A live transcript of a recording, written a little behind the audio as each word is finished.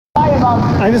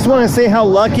I just want to say how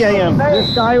lucky I am.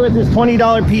 This guy with his $20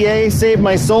 PA saved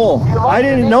my soul. I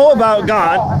didn't know about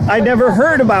God. I never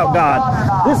heard about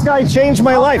God. This guy changed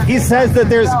my life. He says that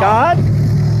there's God.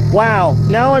 Wow,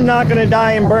 now I'm not going to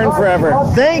die and burn forever.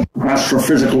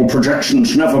 Astrophysical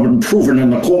projections never been proven in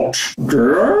the courts.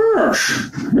 Yes,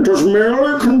 it is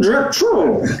merely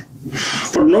conjectural,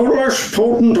 but no less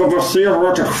potent of a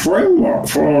theoretic framework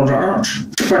for all that.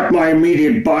 Expect my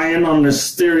immediate buy-in on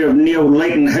this theory of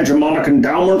neo-latent hegemonic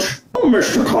endowment? Oh,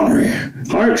 Mr. Connery,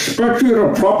 I expect you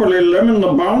to properly limit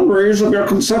the boundaries of your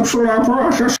conceptual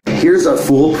apparatus. Here's a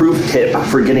foolproof tip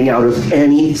for getting out of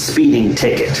any speeding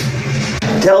ticket.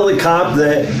 Tell the cop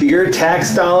that your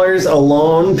tax dollars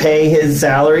alone pay his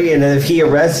salary, and if he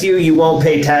arrests you, you won't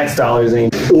pay tax dollars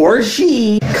anymore. Or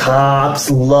she. Cops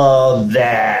love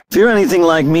that. If you're anything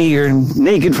like me, you're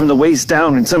naked from the waist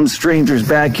down in some stranger's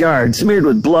backyard, smeared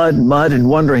with blood, mud, and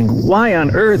wondering, why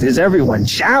on earth is everyone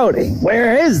shouting?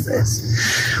 Where is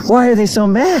this? Why are they so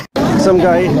mad? Some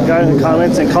guy got in the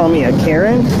comments and called me a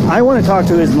Karen. I want to talk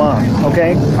to his mom,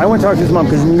 okay? I want to talk to his mom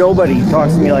because nobody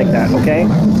talks to me like that, okay?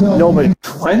 Nobody.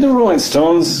 Why did the Rolling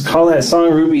Stones call that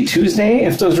song Ruby Tuesday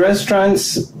if those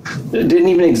restaurants didn't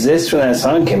even exist when that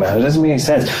song came out? It doesn't make any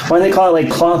sense. Why did they call it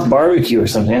like Cloth Barbecue or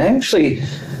something? Actually,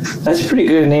 that's a pretty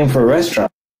good name for a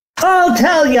restaurant. I'll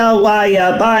tell ya why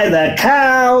you buy the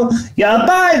cow. You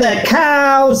buy the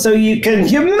cow so you can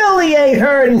humiliate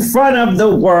her in front of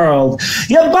the world.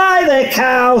 You buy the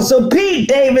cow so Pete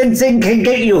Davidson can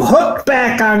get you hooked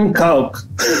back on coke.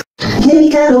 Kitty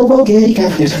cat, oh, oh, kitty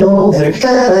cat, there's no other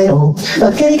cat I know.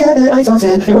 A kitty cat that I thought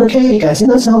said there were kitty cats in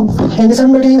the snow. And the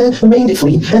summer day that remained it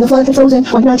free, and the flood had frozen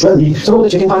quite naturally. So the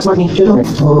chicken pox might need to know.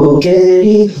 Oh,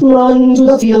 kitty, run to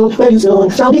the field where you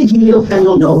soon shall be healed. And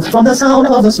you'll know from the sound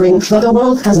of the spring that the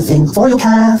world has a thing for your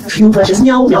calf. You precious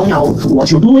meow, meow, meow.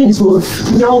 What you're doing is good.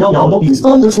 Meow, meow, meow, no, it's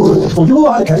understood. For you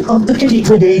are the cat of the kitty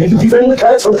brigade, and you defend the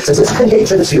cats from excesses and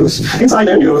hatred and abuse. Inside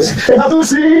their news, they have to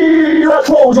see that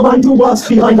close your mind to what's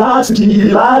behind that.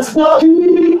 That's lucky.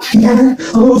 Yeah,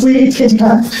 oh sweet kitty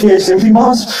cat, it simply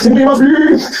must be the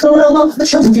realm of the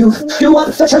chosen few. Do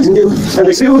what the chosen do, and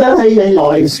they spew their hating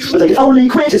lives, but they can only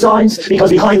criticize, because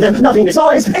behind them nothing is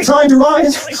lies. It's time to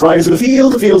rise, rise to the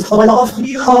field of my love,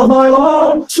 of my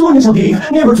love. Soon you shall be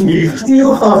nearer to me.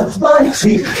 You are my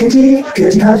sweet kitty,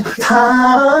 kitty cat.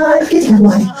 Hi, kitty cat,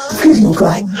 why? Kitty don't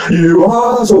cry. You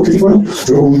are so kitty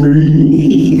to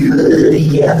me.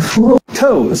 Yeah.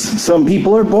 Toes. Some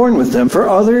people are born with them. For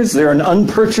others, they're an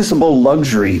unpurchasable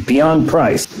luxury beyond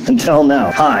price. Until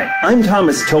now. Hi, I'm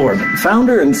Thomas Torben,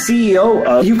 founder and CEO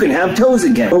of You Can Have Toes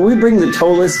Again, where we bring the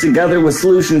toeless together with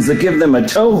solutions that give them a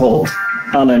toehold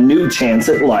on a new chance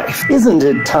at life. Isn't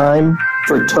it time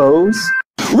for toes?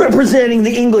 Representing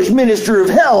the English Minister of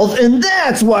Health, and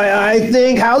that's why I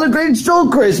think How the Grinch Stole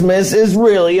Christmas is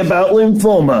really about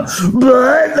lymphoma.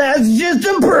 But that's just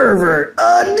a pervert.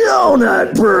 A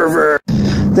donut pervert.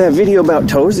 That video about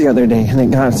toes the other day, and it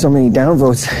got so many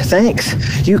downvotes.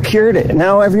 Thanks. You cured it.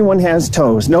 Now everyone has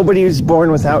toes. Nobody is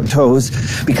born without toes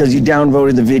because you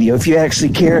downvoted the video. If you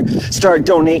actually care, start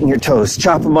donating your toes.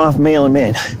 Chop them off, mail them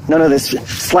in. None of this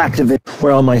slacktivity.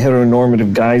 Where all my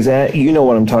heteronormative guys at? You know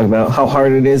what I'm talking about. How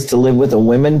hard it is to live with a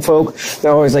women folk.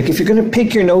 They're always like, if you're going to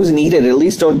pick your nose and eat it, at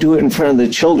least don't do it in front of the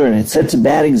children. It sets a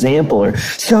bad example. Or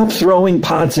stop throwing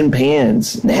pots and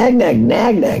pans. Nag, nag,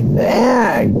 nag, nag,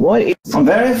 nag. What is... I'm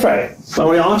very afraid that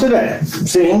we are today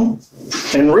seeing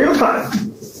in real time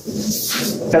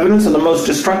evidence of the most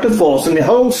destructive force in the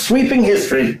whole sweeping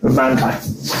history of mankind.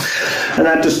 And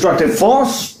that destructive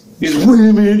force is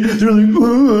women. They're like,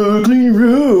 oh, clean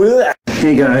room.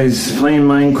 Hey guys, playing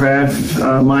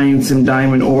Minecraft, mining some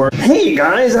diamond ore. Hey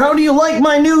guys, how do you like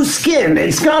my new skin?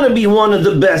 It's gotta be one of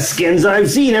the best skins I've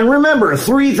seen. And remember,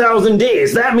 3,000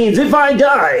 days. That means if I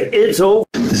die, it's over.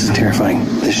 This is terrifying.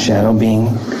 This shadow being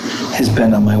has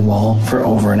been on my wall for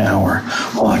over an hour.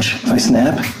 Watch, if I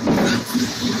snap,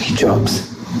 he jumps.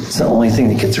 It's the only thing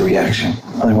that gets a reaction.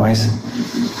 Otherwise,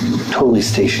 totally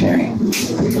stationary.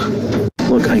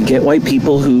 Look, I get white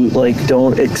people who, like,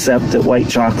 don't accept that white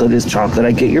chocolate is chocolate.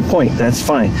 I get your point. That's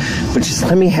fine. But just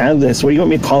let me have this. What do you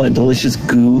want me to call it? Delicious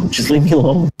goo? Just leave me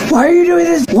alone. Why are you doing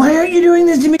this? Why aren't you doing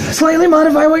this to me? Slightly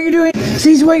modify what you're doing.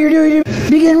 Cease what you're doing to me.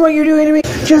 Begin what you're doing to me.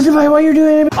 Justify what you're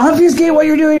doing to me. Obfuscate what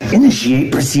you're doing.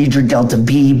 Initiate procedure Delta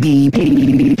B, B,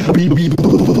 B,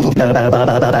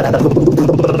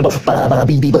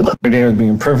 Today I was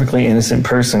being a perfectly innocent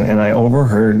person, and I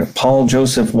overheard Paul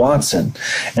Joseph Watson,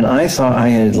 and I thought I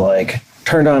had, like,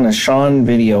 turned on a Sean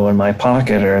video in my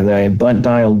pocket, or that I butt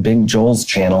dialed Big Joel's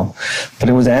channel, but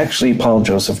it was actually Paul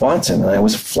Joseph Watson, and I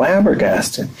was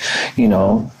flabbergasted. You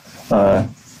know,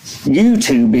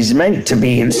 YouTube is meant to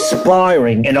be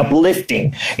inspiring and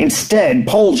uplifting. Instead,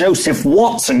 Paul Joseph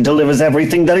Watson delivers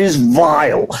everything that is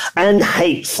vile and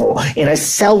hateful in a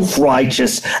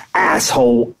self-righteous,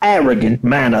 asshole, arrogant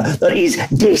manner that is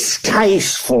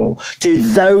distasteful to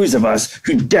those of us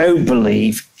who don't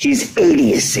believe his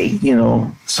idiocy, you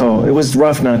know. So it was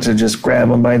rough not to just grab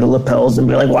him by the lapels and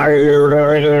be like, why?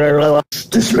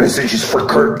 This message is for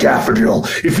Kurt Daffodil.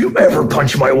 If you ever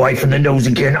punch my wife in the nose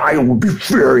again, I will be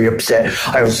very upset.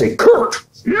 I will say, Kurt,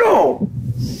 no!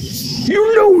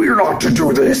 You know you're not to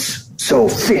do this, so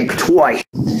think twice.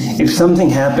 If something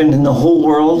happened in the whole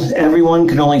world, everyone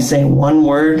could only say one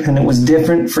word, and it was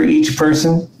different for each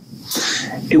person,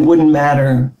 it wouldn't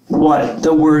matter what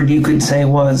the word you could say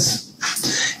was.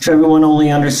 If everyone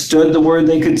only understood the word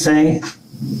they could say,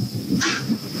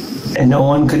 and no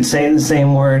one could say the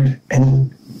same word,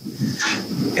 and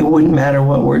it wouldn't matter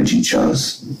what word you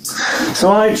chose.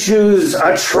 So I choose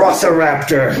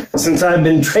Atrociraptor, since I've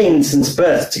been trained since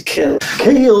birth to kill.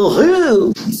 Kill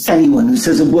who? Anyone who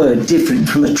says a word different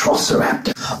from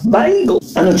Atrociraptor. Bagel!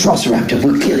 An Atrociraptor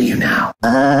will kill you now.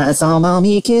 I saw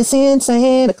Mommy kissing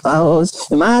Santa Claus,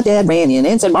 and my dad ran in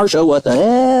and said, Marsha, what the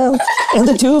hell? And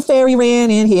the tooth fairy ran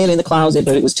and hid in the closet,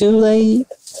 but it was too late.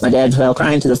 My dad fell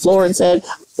crying to the floor and said,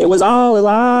 it was all a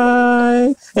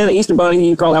lie. And the Easter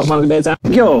Bunny crawled out from under the bedside.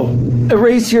 Yo,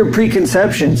 erase your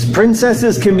preconceptions.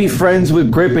 Princesses can be friends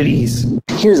with grippities.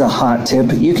 Here's a hot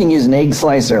tip. You can use an egg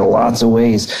slicer lots of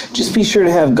ways. Just be sure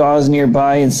to have gauze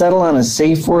nearby and settle on a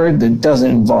safe word that doesn't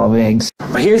involve eggs.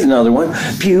 Here's another one.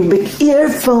 Pubic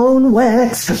earphone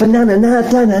wax.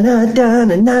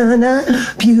 Banana-na-da-na-na-da-na-na-na.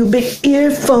 Pubic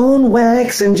earphone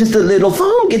wax. And just a little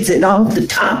foam gets it off the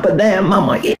top of that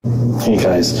mama. Hey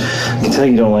guys, I can tell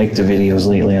you don't like the videos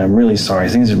lately. I'm really sorry.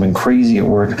 Things have been crazy at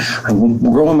work. I'm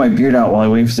growing my beard out while I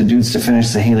wait for the dudes to finish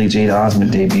the Haley Jade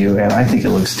Osment debut, and I think it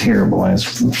looks terrible, and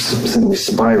it's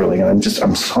spiraling, and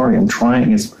I'm sorry. I'm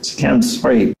trying as much as I can. I'm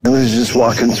sorry. I was just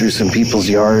walking through some people's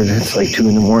yard. It's like 2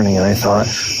 a.m, and I thought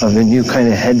of a new kind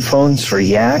of headphones for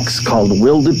yaks called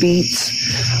Wildebeats.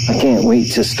 I can't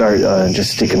wait to start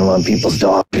just sticking them on people's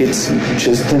dogs. It's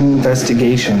just an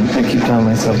investigation. I keep telling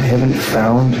myself I haven't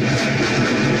found.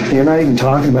 You're not even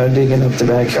talking about digging up the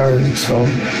backyard, so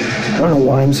I don't know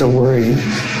why I'm so worried.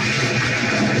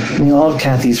 I mean, all of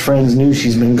Kathy's friends knew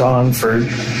she's been gone for,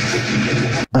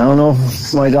 I don't know,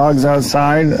 my dog's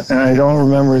outside, and I don't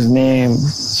remember his name.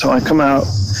 So I come out.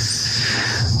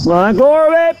 My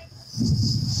Gorbit!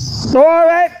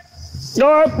 Gorbit!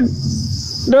 Gorbit!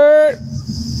 Dirt!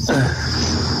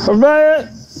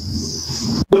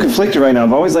 I'm conflicted right now.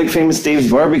 I've always liked Famous Dave's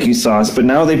barbecue sauce, but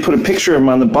now they put a picture of him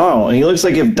on the bottle, and he looks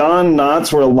like if Don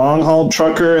Knotts were a long-haul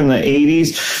trucker in the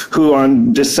 80s who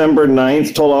on December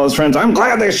 9th told all his friends, I'm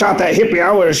glad they shot that hippie.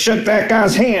 I would have shook that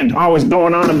guy's hand. Always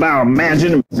going on about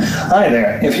imagine. Hi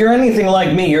there. If you're anything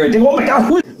like me, you're a oh my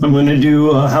god, I'm going to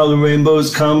do How the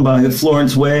Rainbows Come by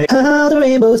Florence Way. How the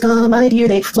rainbows come, my dear,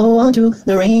 they flow onto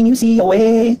the rain you see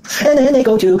away. And then they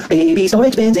go to baby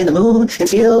storage bins in the moon and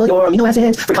steal your amino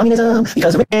acids for communism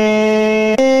because of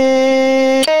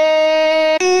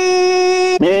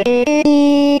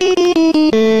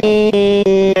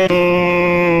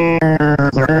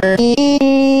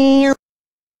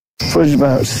footage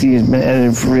about see has been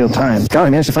edited for real time. God, I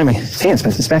managed to find my pants,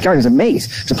 but this backyard is a maze.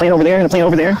 There's a plane over there and a plane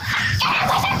over there.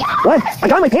 What? I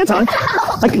got my pants on.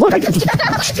 Like, look, I'd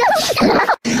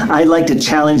like to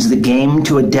challenge the game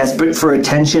to a desperate for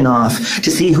attention off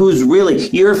to see who's really.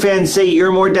 Your fans say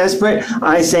you're more desperate.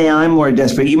 I say I'm more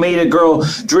desperate. You made a girl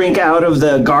drink out of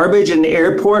the garbage in the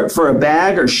airport for a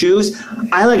bag or shoes.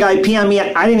 I like IP on me.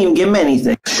 I didn't even give him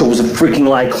anything. Shows a freaking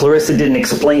lie. Clarissa didn't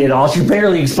explain it all. She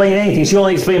barely explained anything. She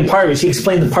only explained part of it. She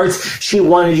explained the parts she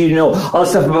wanted you to know. All the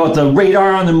stuff about the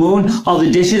radar on the moon, all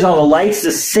the dishes, all the lights, the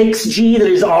 6G that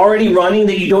is already running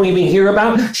that you don't even hear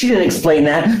about. She didn't explain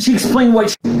that. She explained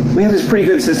what we have this pretty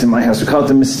good system in my house. We call it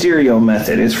the Mysterio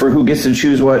method. It's for who gets to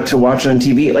choose what to watch on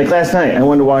TV. Like last night, I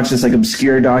wanted to watch this like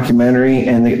obscure documentary,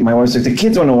 and my wife's like, the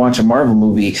kids want to watch a Marvel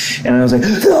movie. And I was like,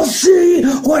 they'll see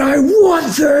what I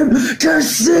want them to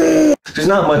see. There's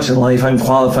not much in life I'm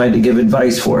qualified to give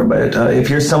advice for, but if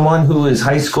you're someone who is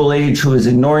high school age, who is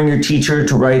ignoring your teacher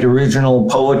to write original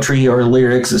poetry or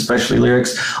lyrics, especially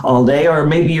lyrics, all day, or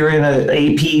maybe you're in an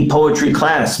AP poetry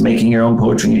class making your own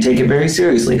poetry and you take it very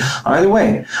seriously. Either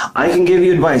way, I can give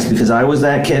you advice because I was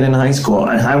that kid in high school,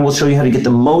 and I will show you how to get the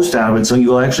most out of it, so you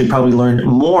will actually probably learn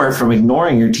more from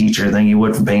ignoring your teacher than you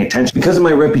would from paying attention. Because of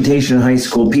my reputation in high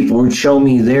school, people would show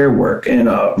me their work, and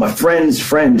my friend's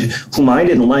friend, whom I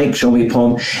didn't like, showed me a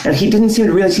poem, and he didn't seem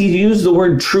to realize he used the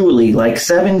word truly like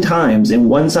 7 times in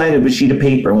one side of a sheet of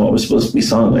paper when it was supposed to be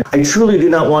sung there. I truly do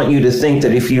not want you to think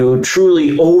that if you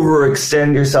truly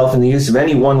overextend yourself in the use of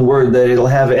any one word, that it'll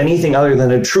have anything other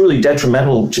than a truly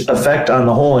detrimental effect on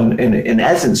the whole, and in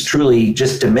essence truly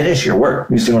just diminish your work.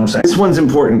 You see what I'm saying? This one's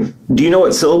important. Do you know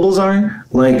what syllables are?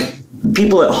 Like,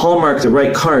 people at Hallmark that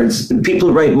write cards, people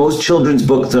who write most children's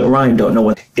books that rhyme don't know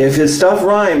what. If his stuff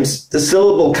rhymes, the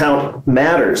syllable count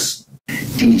matters.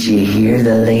 Did you hear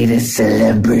the latest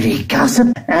celebrity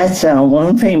gossip? I saw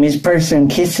one famous person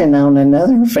kissing on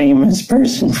another famous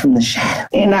person from the shadow.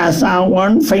 And I saw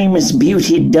one famous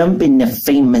beauty dumping a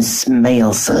famous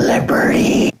male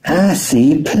celebrity. I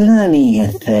see plenty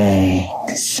of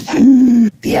things.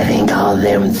 Do you think all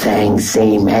them things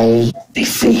seem hey? They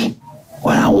see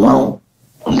what I want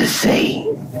them to see,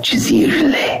 which is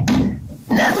usually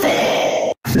nothing.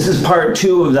 This is part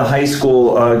 2 of the high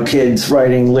school kids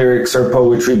writing lyrics or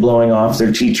poetry blowing off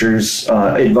their teacher's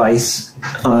advice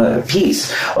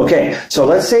piece. Okay, so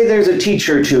let's say there's a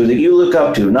teacher or two that you look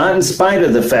up to, not in spite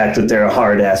of the fact that they're a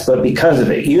hard ass, but because of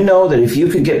it. You know that if you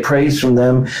could get praise from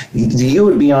them, you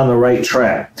would be on the right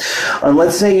track. And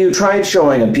let's say you tried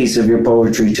showing a piece of your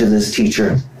poetry to this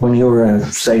teacher when you were,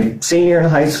 say, senior in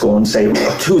high school in, say,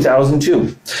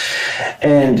 2002.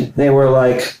 And they were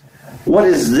like, what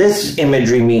does this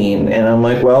imagery mean? And I'm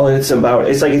like, well, it's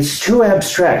too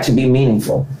abstract to be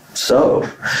meaningful. So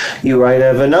you write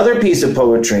of another piece of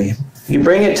poetry. You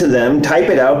bring it to them, type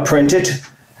it out, print it,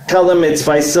 tell them it's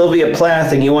by Sylvia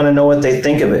Plath and you want to know what they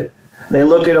think of it. They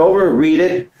look it over, read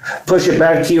it, push it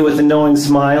back to you with a knowing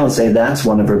smile and say, that's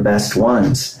one of her best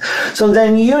ones. So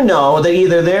then you know that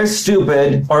either they're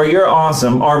stupid or you're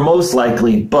awesome, or most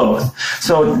likely both.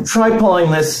 So try pulling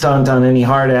this stunt on any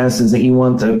hard asses that you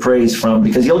want the praise from,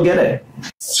 because you'll get it.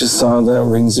 Just saw that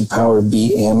Rings of Power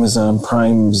beat Amazon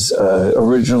Prime's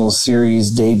original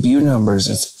series debut numbers.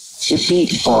 It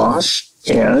beat Bosch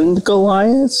and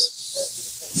Goliath.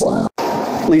 Wow.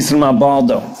 At least I'm not bald,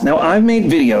 though. Now, I've made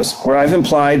videos where I've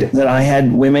implied that I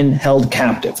had women held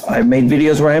captive. I've made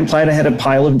videos where I implied I had a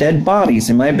pile of dead bodies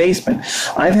in my basement.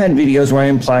 I've had videos where I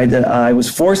implied that I was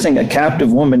forcing a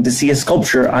captive woman to see a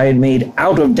sculpture I had made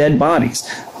out of dead bodies.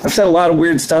 I've said a lot of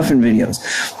weird stuff in videos.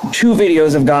 2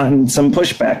 videos have gotten some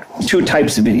pushback. 2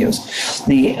 types of videos.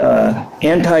 The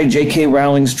anti-J.K.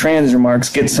 Rowling's trans remarks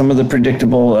get some of the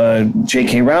predictable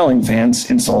J.K. Rowling fans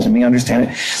insulting me, I understand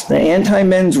it. The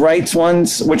anti-men's rights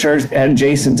ones, which are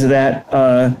adjacent to that,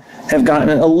 have gotten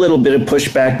a little bit of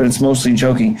pushback, but it's mostly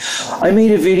joking. I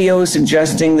made a video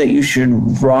suggesting that you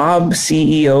should rob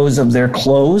CEOs of their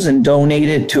clothes and donate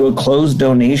it to a closed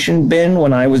donation bin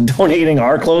when I was donating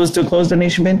our clothes to a closed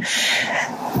donation bin.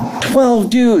 12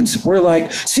 dudes were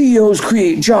like, CEOs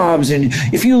create jobs, and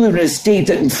if you live in a state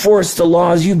that enforced the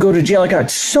laws, you go to jail. I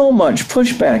got so much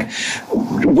pushback.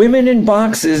 Women in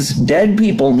boxes, dead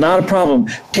people, not a problem.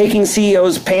 Taking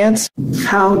CEOs' pants.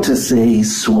 How to say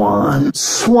swan.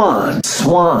 Swan.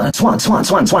 Swan. Swan. Swan.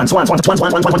 Swan. Swan. Swan. Swan. Swan.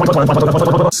 Swan.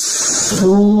 Swan.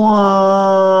 Swan.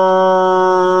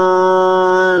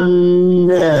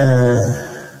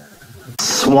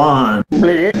 Swan.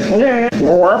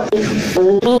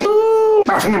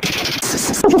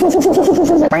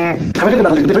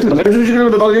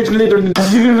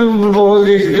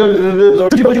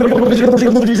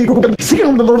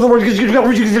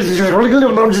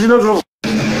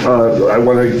 I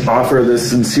want to offer this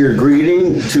sincere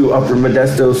greeting to Upper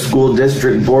Modesto School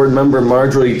District Board Member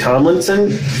Marjorie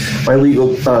Tomlinson. My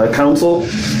legal counsel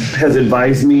has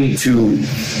advised me to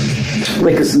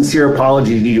make a sincere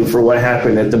apology to you for what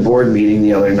happened at the board meeting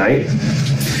the other night.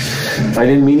 I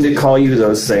didn't mean to call you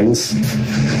those things.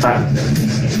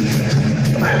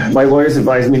 My lawyers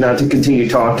advised me not to continue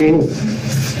talking,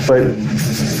 but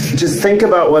just think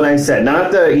about what I said.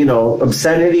 Not the,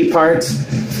 obscenity parts,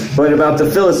 but about the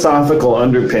philosophical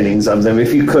underpinnings of them,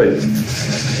 if you could.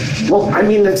 Well, I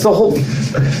mean, it's the whole...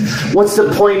 What's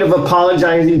the point of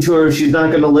apologizing to her if she's not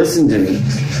going to listen to me?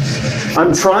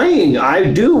 I'm trying. I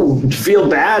do feel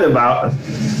bad about...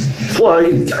 Well,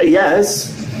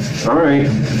 yes. All right.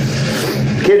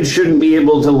 Kids shouldn't be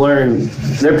able to learn.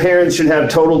 Their parents should have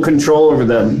total control over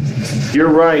them. You're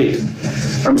right.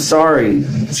 I'm sorry.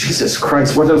 Jesus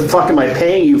Christ, what the fuck am I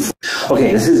paying you for?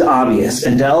 Okay, this is obvious.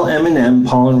 Adele, Eminem,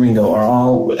 Paul, and Ringo are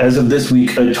all, as of this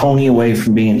week, a Tony away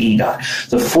from being an EGOT.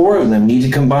 The four of them need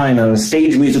to combine on a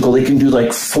stage musical. They can do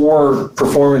like 4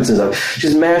 performances of.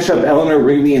 Just mash up Eleanor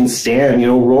Rigby and Stan, you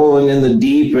know, rolling in the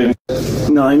deep, and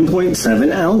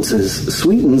 9.7 ounces.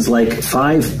 Sweetens like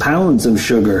 5 pounds of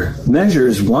sugar.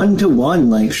 Measures 1 to 1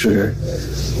 like sugar.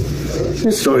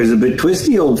 This story's a bit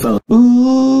twisty, old fellow.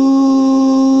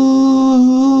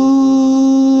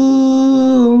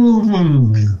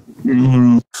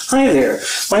 Hi there.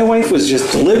 My wife was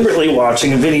just deliberately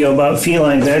watching a video about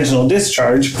feline vaginal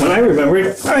discharge when I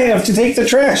remembered I have to take the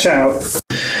trash out.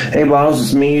 Hey boss,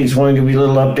 it's me. Just wanted to give you a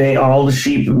little update. All the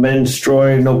sheep have been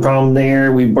destroyed. No problem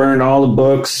there. We burned all the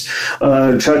books.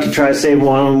 Chucky tried to save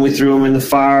one of them. We threw them in the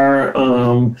fire.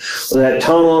 That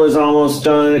tunnel is almost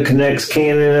done. It connects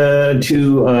Canada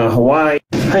to Hawaii.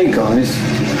 Hey guys,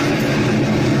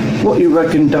 what you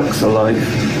reckon ducks are like?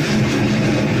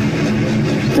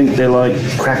 Think they like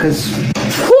crackers?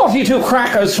 42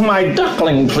 crackers for my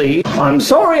duckling, please. I'm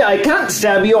sorry, I can't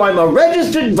stab you. I'm a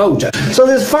registered voter. So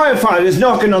this firefighter is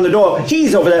knocking on the door.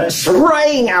 He's over there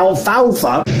spraying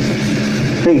alfalfa.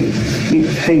 Hey,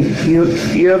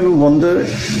 you ever wonder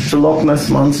if the Loch Ness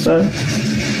Monster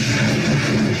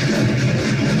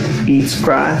eats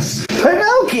grass?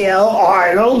 Pinocchio?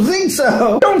 I don't think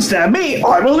so. Don't stab me.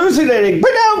 I'm hallucinating.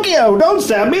 Pinocchio! Don't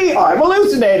stab me. I'm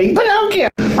hallucinating. Pinocchio!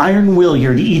 Iron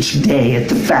Williard each day at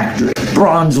the factory.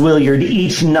 Bronze Williard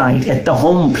each night at the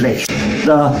home place.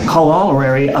 The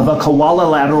corollary of a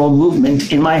koala-lateral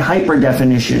movement in my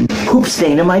hyperdefinition. Poop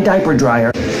stain in my diaper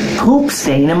dryer. Poop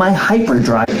stain in my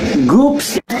hyperdryer. Goop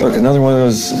stain. Look, another one of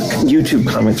those YouTube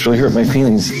comments really hurt my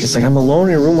feelings. It's like I'm alone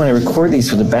in a room when I record these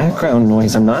for the background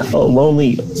noise. I'm not a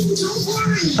lonely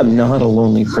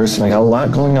person. I got a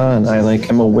lot going on.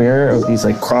 I'm aware of these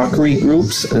crockery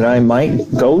groups that I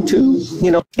might go to.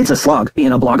 You know, it's a slog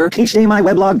being a blogger. Each day my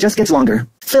weblog just gets longer.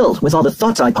 Filled with all the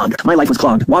thoughts I pondered. My life was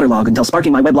clogged, waterlogged, until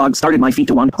sparking my weblog started my feet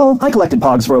to wander. Oh, I collected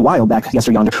pogs for a while back,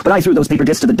 yonder, but I threw those paper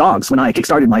discs to the dogs when I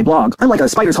kickstarted my blog. I'm like a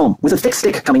spider's home with a thick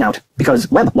stick coming out, because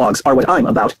weblogs are what I'm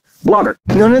about. Blogger.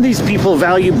 None of these people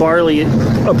value barley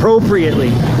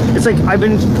appropriately. It's like I've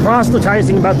been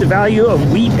proselytizing about the value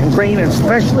of wheat and grain, and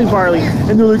especially barley,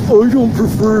 and they're like, I don't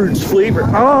prefer its flavor.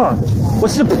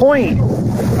 What's the point?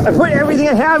 I put everything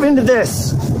I have into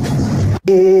this.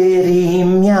 Kitty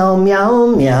meow meow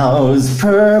meows,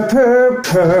 purr purr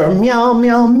purr, meow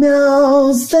meow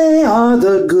meows. They are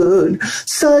the good,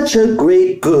 such a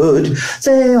great good.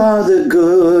 They are the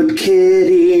good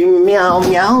kitty meow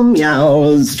meow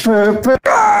meows, purr purr.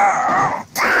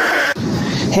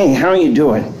 Hey, how you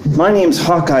doing? My name's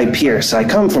Hawkeye Pierce. I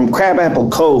come from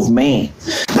Crabapple Cove, Maine.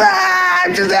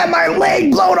 I just had my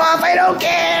leg blown off. I don't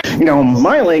care. You know,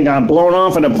 my leg got blown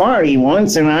off at a party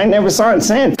once, and I never saw it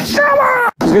since.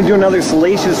 I was going to do another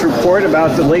salacious report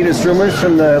about the latest rumors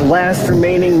from the last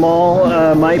remaining mall,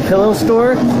 My Pillow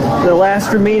store, the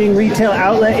last remaining retail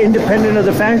outlet independent of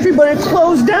the factory, but it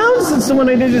closed down since the one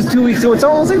I did just 2 weeks ago. It's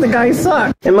almost like the guy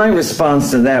sucked. And my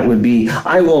response to that would be,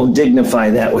 I won't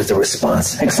dignify that with a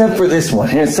response, except for this one.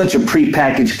 And it's such a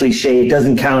prepackaged cliche, it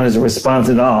doesn't count as a response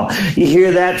at all. You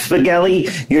hear that, Spaghetti?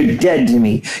 You're dead to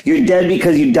me. You're dead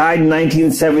because you died in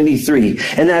 1973,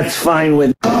 and that's fine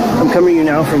with... I'm coming to you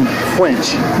now from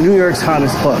French, New York's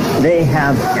hottest club. They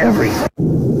have everything.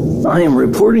 I am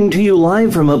reporting to you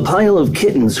live from a pile of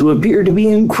kittens who appear to be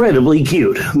incredibly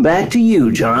cute. Back to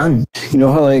you, John. You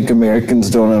know how, Americans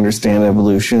don't understand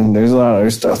evolution? There's a lot of other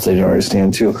stuff they don't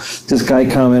understand, too. This guy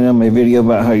commented on my video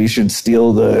about how you should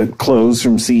steal the clothes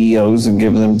from CEOs and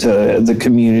give them to the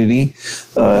community.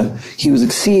 He was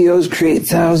like, CEOs create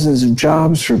thousands of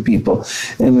jobs for people.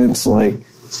 And it's like,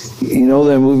 you know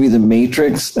that movie The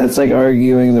Matrix? That's like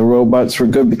arguing the robots were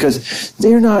good, because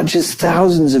they're not just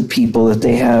thousands of people that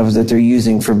they have that they're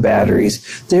using for batteries.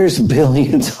 There's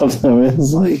billions of them.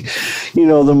 It's like, you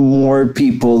know, the more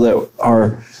people that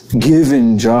are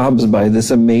given jobs by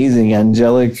this amazing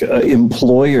angelic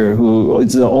employer who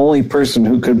is the only person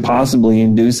who could possibly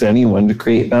induce anyone to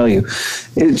create value,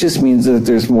 it just means that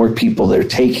there's more people they're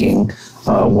taking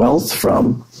wealth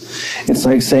from. It's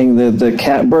like saying that the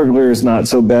cat burglar is not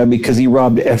so bad because he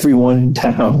robbed everyone in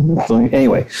town.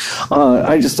 Anyway,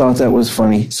 I just thought that was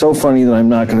funny. So funny that I'm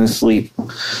not going to sleep.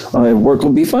 Work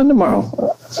will be fun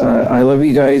tomorrow. I love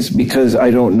you guys because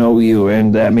I don't know you,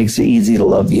 and that makes it easy to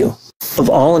love you. Of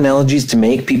all analogies to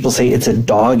make, people say it's a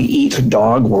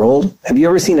dog-eat-dog world. Have you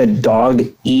ever seen a dog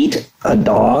eat a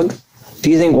dog? Do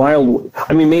you think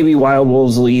maybe wild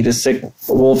wolves will eat a sick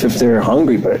wolf if they're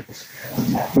hungry, but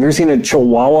have you ever seen a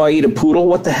chihuahua eat a poodle?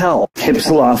 What the hell?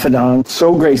 Hypsilophodon,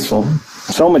 so graceful,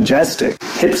 so majestic.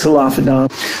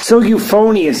 Hypsilophodon, so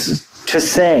euphonious to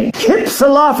say.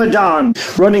 Hypsilophodon,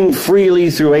 running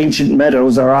freely through ancient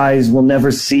meadows our eyes will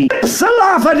never see.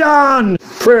 Hypsilophodon,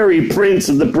 prairie prince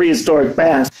of the prehistoric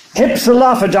past.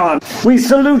 Hypsilophodon, we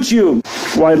salute you.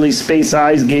 Widely spaced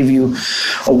eyes gave you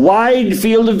a wide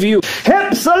field of view.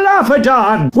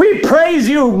 Hypsilophodon, we praise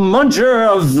you, muncher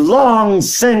of long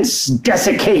since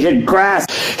desiccated grass.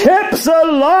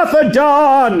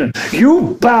 Hypsilophodon,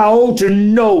 you bow to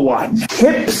no one.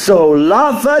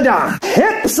 Hypsilophodon,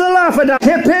 Hypsilophodon,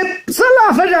 hip hip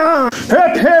Silophodon,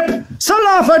 hip hip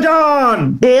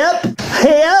Silophodon, hip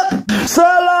hip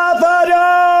Silophodon.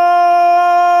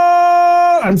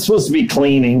 I'm supposed to be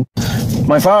cleaning.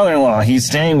 My father-in-law, he's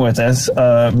staying with us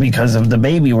because of the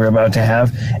baby we're about to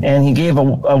have, and he gave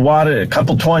a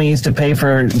couple 20s to pay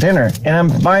for dinner. And I'm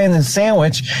buying this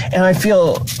sandwich, and I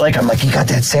feel like, you got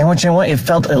that sandwich? And what? It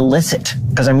felt illicit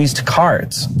because I'm used to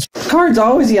Cards. Cards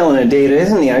always yelling at Data,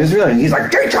 isn't he? I just realized he's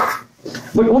like, Data!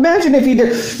 Well, imagine if he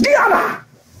did, Diana!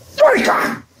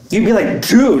 Data! You'd be like,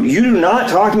 dude, you do not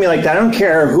talk to me like that. I don't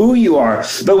care who you are.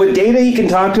 But with Data, he can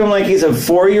talk to him like he's a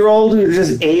 4-year-old who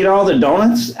just ate all the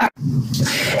donuts.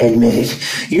 Admit it.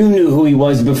 You knew who he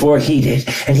was before he did.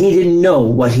 And he didn't know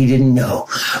what he didn't know.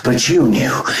 But you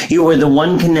knew. You were the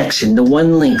one connection, the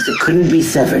one link that couldn't be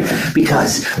severed.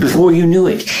 Because before you knew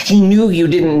it, he knew you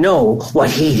didn't know what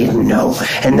he didn't know.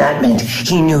 And that meant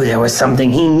he knew there was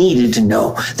something he needed to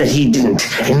know that he didn't.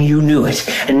 And you knew it.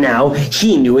 And now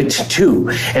he knew it too.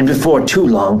 And before too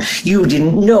long, you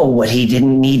didn't know what he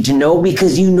didn't need to know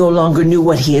because you no longer knew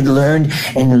what he had learned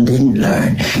and didn't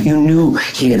learn. You knew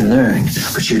he had learned,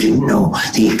 but you didn't know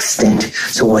the extent.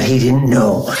 So what he didn't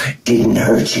know didn't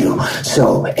hurt you.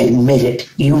 So admit it.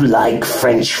 You like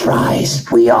French fries.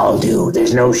 We all do.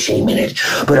 There's no shame in it.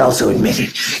 But also admit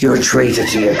it. You're a traitor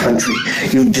to your country.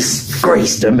 You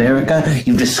disgraced America.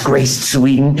 You disgraced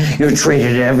Sweden. You're a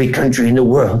traitor to every country in the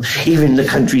world. Even the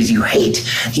countries you hate.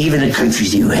 Even the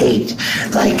countries you hate.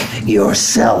 Like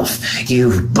yourself.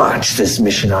 You've botched this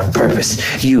mission on purpose.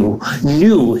 You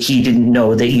knew he didn't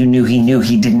know that you knew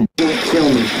he didn't. Don't kill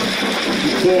me.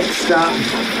 You can't stop.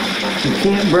 You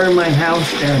can't burn my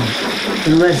house down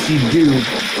unless you do.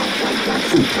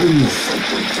 So please,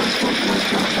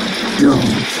 don't.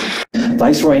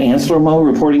 Viceroy Anselmo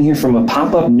reporting here from a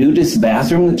pop-up nudist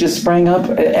bathroom that just sprang up.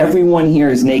 Everyone here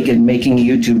is naked making a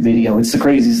YouTube video. It's the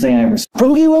craziest thing I ever saw.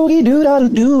 Progi wogi doo da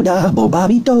doo da bo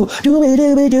bobby do do it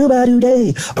do it do ba do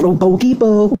day pro pokey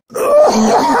bo.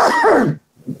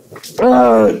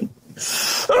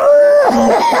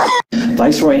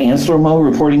 Viceroy Anselmo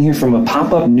reporting here from a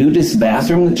pop-up nudist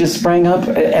bathroom that just sprang up.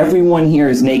 Everyone here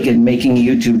is naked making a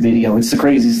YouTube video. It's the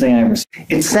craziest thing I ever saw.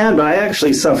 It's sad, but I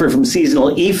actually suffer from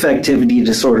seasonal effectivity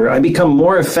disorder. I become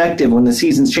more effective when the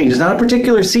seasons change. It's not a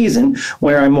particular season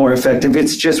where I'm more effective.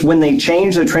 It's just when they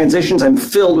change the transitions, I'm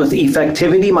filled with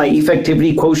effectivity. My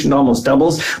effectivity quotient almost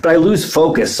doubles, but I lose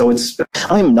focus. So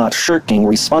I'm not shirking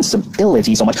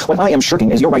responsibility so much. What I am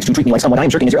shirking is your right to treat me like someone. I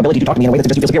am shirking is your ability to talk to me in a way that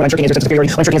makes you feel superior. I'm shirking is your sense of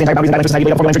superiority. I'm shirking is the entire boundaries and balance of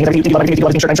society.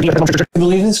 I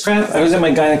believe this crap. I was at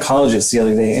my gynecologist the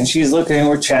other day, and she's looking and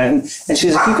we're chatting, and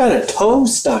she's like, "You got a toe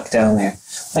stuck down there."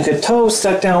 Like, a toe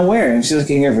stuck down where? And she's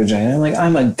looking at her vagina. I'm like,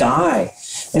 "I'm a guy."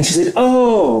 And she said,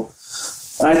 "Oh."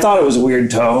 And I thought it was a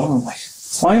weird toe. I'm like,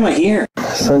 why am I here? My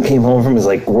son came home from his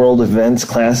world events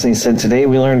class, and he said, "Today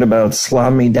we learned about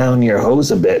slob me down your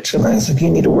hose a bitch." And I said, "You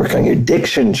need to work on your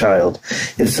diction, child.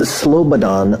 It's the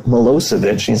Slobodan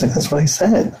Milosevic." And he's like, "That's what I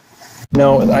said."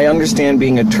 No, I understand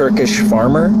being a Turkish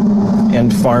farmer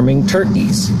and farming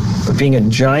turkeys, but being a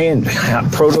giant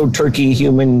proto-turkey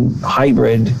human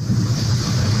hybrid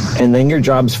and then your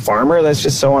job's farmer, that's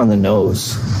just so on the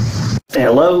nose.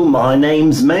 Hello, my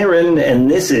name's Marin, and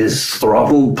this is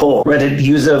Throttled Pork. Reddit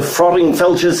user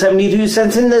Frottingfelcher72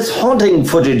 sends in this haunting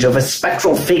footage of a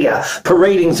spectral figure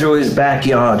parading through his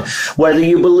backyard. Whether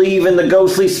you believe in the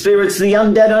ghostly spirits, the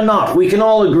undead or not, we can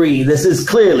all agree this is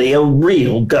clearly a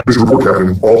real ghost. This report,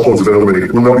 Captain. All clones have been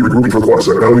eliminated. We'll now be regrouping for the quarter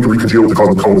set. Not only can we conceal the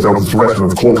cosmic clone without the threat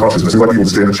of clone consciousness, we might be able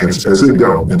to stand a chance at sitting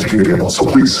down and taking a gamble. So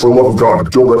please, for the love of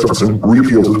God, don't let Jefferson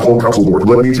re-appeal to the Clone Council Board.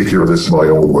 Let me take care of this my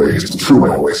own ways. Through my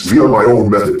own ways. Via my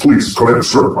own method. Please, Commander,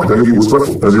 sir, I beg you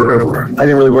respectful as your emperor. I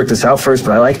didn't really work this out first,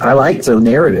 but I like the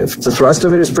narrative. The thrust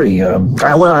of it is pretty, I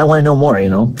want to know more,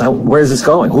 where is this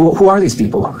going? Who are these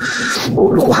people?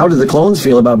 How do the clones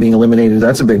feel about being eliminated?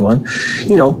 That's a big one.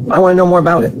 I want to know more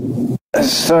about it. I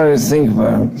started to think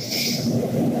about it.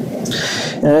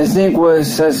 And I think what it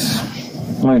says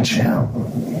my channel.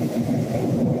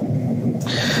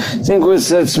 I think what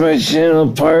sets my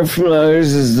channel apart from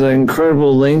others is the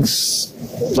incredible lengths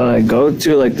that I go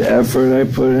to, like the effort I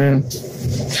put in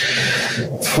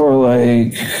for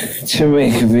like to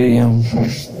make a video.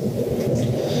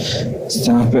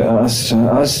 Stop it! I'll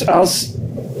stop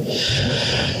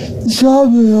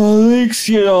it, Alex.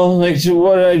 You know, like to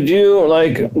what I do,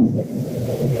 like,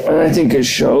 and I think it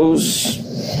shows.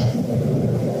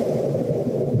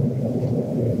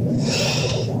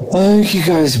 I think you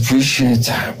guys appreciate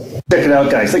that. Check it out,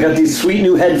 guys. I got these sweet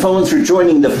new headphones for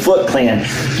joining the Foot Clan.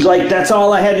 Like, that's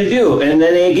all I had to do. And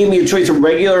then they gave me a choice of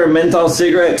regular and menthol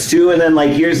cigarettes, too. And then,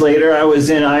 like, years later, I was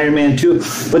in Iron Man 2.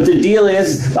 But the deal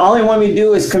is, all they want me to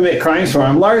do is commit crimes for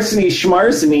them. Larceny,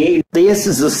 schmarceny. This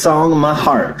is the song of my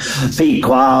heart.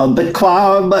 Pequod,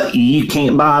 but you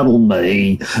can't bottle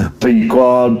me.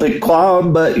 Pequod,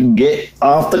 but get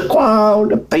off the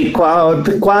quad. Pequod,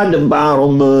 to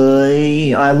bottle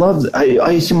me. I love it.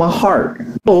 It's in my heart.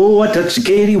 Oh, I touched a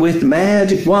kitty with the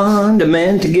magic wand. I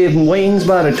meant to give him wings,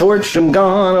 but I torched him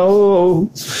gone.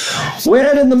 Oh,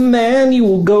 where did the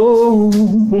manual go?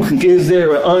 Is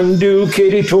there an undo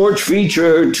kitty torch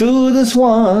feature to this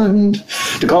wand?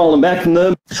 To call him back from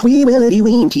the Wee Willie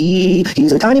Winky,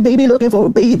 he's a tiny baby looking for a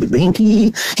baby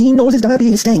Winky. He knows his diaper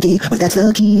is stanky, but that's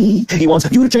the key. He wants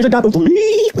you to change the diaper for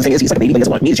me. The thing is, he's like a baby, but he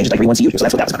doesn't want me to change his diaper. He wants you to, so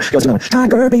that's what that was. He goes,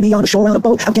 tiger baby on the shore on a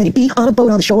boat. How can he be on a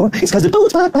boat on the shore? It's because the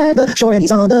boat's by the shore and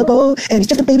he's on the boat. And he's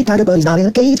just a baby tiger, but he's not in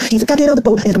a cage. He's a captain of the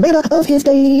boat and commander of his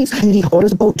days. And he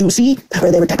orders the boat to sea,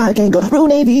 where they're attacked by a kangaroo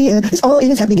navy. And this all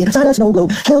is happening inside a snow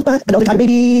globe, held by another tiger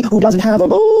baby who doesn't have a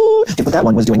boat. And what that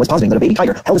one was doing was positing that a baby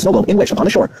tiger held a snow globe in which, upon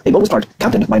the shore, a boat was parked,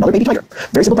 captained by another baby tiger.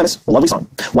 Very simple premise, a lovely song.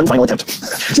 One final attempt.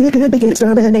 Chicken bacon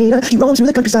exterminator. He roams through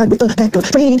the countryside with a pack of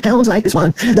training hounds like this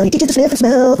one. Then he teaches to sniff and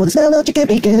smell for the smell of chicken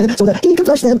bacon, so that he can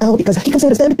flush them out because he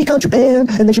considers them to be contraband.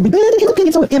 And they should be banned in his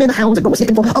opinion, so him and the hounds are going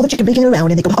sniffing for all the chicken bacon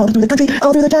around. And they go all through the country,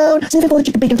 all through the town, sniffing for the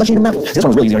chicken bacon, flushing them out. This one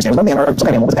was really easy to understand. It was a man or some kind of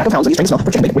animal with a pack of hounds that he's trained to smell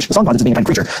for chicken bacon, which the song posits as being a kind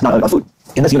of creature, not a food.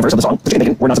 In this universe of the song, the chicken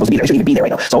bacon were not supposed to be there. They shouldn't even be there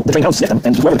right now. So the trained hounds sniffed them,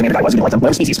 and whoever the commander guy was, we didn't like them.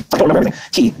 Whatever species. I don't remember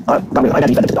everything. I had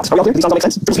to fed them to the dogs. Are we all clear? These songs all make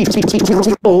sense?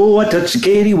 Speed. Oh, I touched a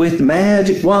kitty with the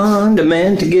magic wand. I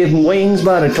meant to give him wings,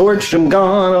 but I torched him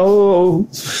gone. Oh,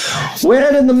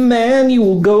 where did the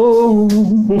manual go?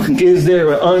 Is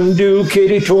there an undo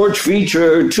kitty torch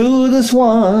feature to this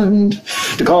wand?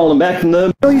 To call him back from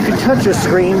the... You can touch a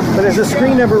screen, but has the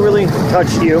screen never really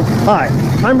touched you? Hi,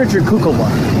 I'm Richard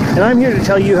Kugelbach, and I'm here to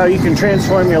tell you how you can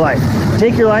transform your life.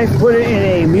 Take your life, put it in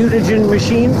a mutagen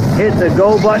machine, hit the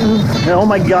go button, and oh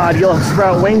my god, you'll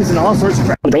sprout wings and all sorts of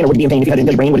crap. The brain, or would it be in pain if you had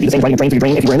a brain? Would it be the same writing a train through your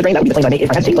brain? If you were in the brain, that would be the claims I make.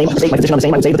 If I had to take my position on the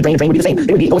same, I would say that the brain would be the same.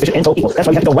 It would be coefficient and so equal. That's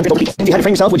why you have to go 1/5 over peak. If you had to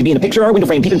frame yourself, would you be in a picture or a window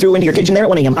frame peeping through into your kitchen there at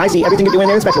 1 a.m.? I see everything you're doing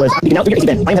there is specialist. You can now through your easy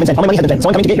bin. I am heaven sent. All my money has been spent.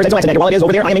 Someone coming to get your dental accident. While it is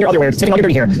over there, I am in your other sitting on your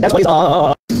dirty hair. That's what is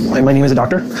My name is a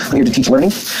doctor. I'm here to teach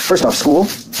learning. First off, school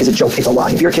is a joke. It's a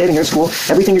lie. If you're a kid and you're in school,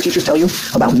 everything your teachers tell you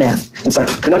about math and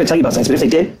science, they're not going to tell you about science, but if they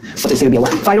did, what they say would be a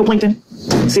lie. Phytoplankton?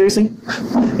 Seriously?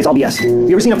 It's all BS. Have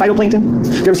you ever seen a phytoplankton?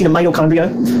 Have you ever seen a mitochondria?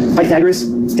 Pythagoras?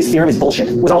 His theorem is bullshit.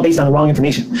 It was all based on the wrong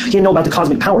information. He didn't know about the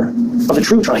cosmic power of the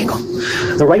true triangle.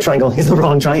 The right triangle is the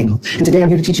wrong triangle. And today I'm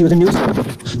here to teach you the new school,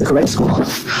 the correct school.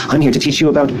 I'm here to teach you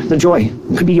about the joy.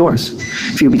 It could be yours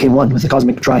if you became one with the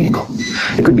cosmic triangle.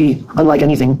 It could be unlike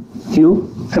anything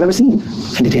you have ever seen.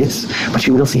 And it is. But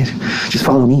you will see it. Just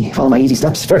follow me. Follow my easy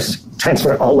steps. First,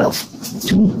 transfer all wealth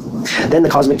to me. Then the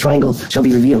cosmic triangle shall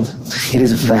be revealed. It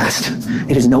is vast.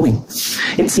 It is knowing.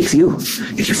 It seeks you,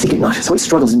 if you seek it not, so it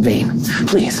struggles in vain.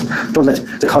 Please, don't let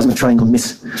the cosmic triangle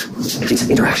miss its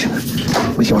interaction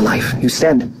with your life. You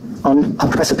stand on a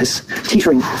precipice,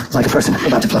 teetering like a person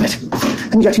about to plummet.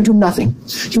 And yet you do nothing.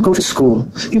 You go to school.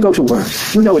 You go to work.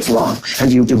 You know it's wrong.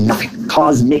 And you do nothing.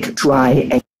 Cosmic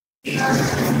triangle.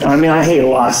 I mean, I hate a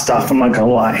lot of stuff, I'm not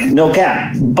gonna lie. No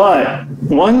cap. But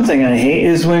one thing I hate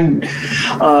is when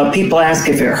people ask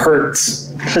if it hurts.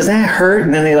 Does that hurt?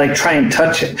 And then they like try and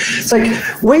touch it. It's like,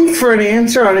 wait for an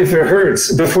answer on if it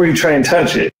hurts before you try and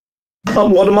touch it.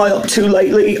 What am I up to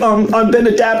lately? I've been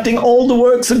adapting all the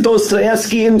works of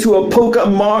Dostoevsky into a polka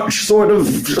march sort of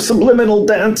subliminal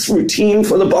dance routine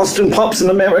for the Boston Pops in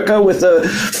America with a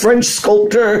French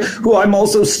sculptor who I'm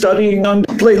also studying on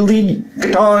to play lead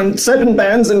guitar in 7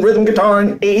 bands and rhythm guitar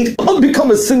in 8. I've become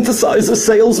a synthesizer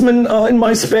salesman in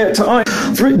my spare time.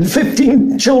 I've written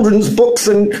 15 children's books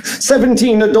and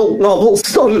 17 adult novels.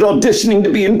 Started auditioning to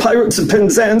be in Pirates of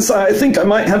Penzance. I think I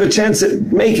might have a chance at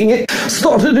making it.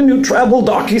 Started a new travel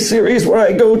docuseries where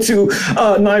I go to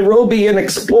Nairobi and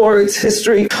explore its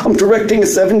history. I'm directing a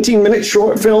 17-minute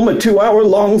short film, a 2-hour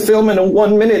long film, and a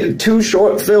 1-minute 2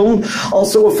 short film.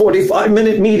 Also a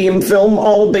 45-minute medium film,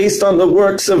 all based on the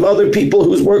works of other people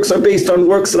whose works are based on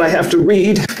works that I have to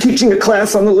read. Teaching a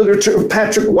class on the literature of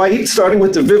Patrick White, starting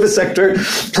with the vivisector,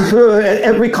 at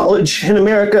every college in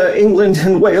America, England,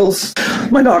 and Wales.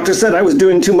 My doctor said I was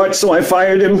doing too much, so I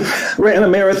fired him, ran a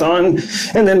marathon,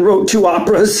 and then wrote 2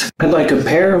 operas. I'd like a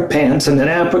pair of pants and an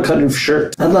apricot of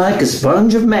shirt. I'd like a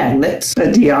sponge of magnets,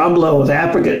 a Diablo of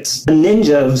apricots, a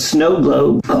ninja of snow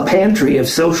globe, a pantry of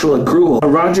social accrual, a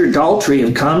Roger Daltrey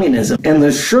of communism, and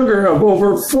the sugar of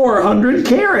over 400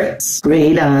 carats.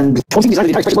 Great on.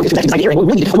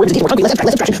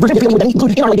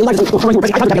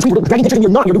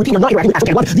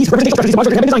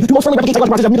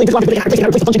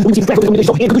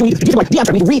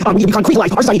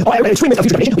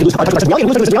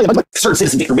 Certain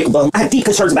citizen Victor Wickelbone, I have deep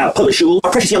concerns about public school.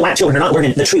 Our precious young white children are not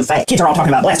learning the true faith. Kids are all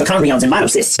talking about blastochondrions and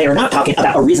mitocysts. They are not talking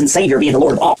about a risen savior being the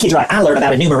Lord of all. Kids are like, I learned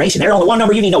about enumeration. There's only one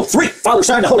number you need to know: 3. Father,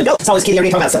 Son, and the Holy Ghost. It's always kids every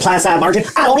talking about supply side margin.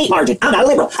 I don't eat margin. I'm not a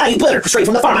liberal. I eat butter straight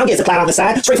from the farm. I don't get supply on the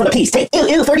side. Straight from the piece. Take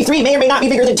 33 may or may not be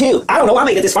bigger than 2. I don't know. I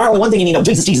made it this far. Only one thing you need to know: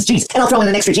 Jesus, Jesus, Jesus. And I'll throw in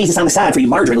an extra Jesus on the side for you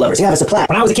margarine lovers. You have a supply.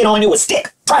 When I was a kid, all I knew was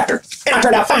stick, tractor, and I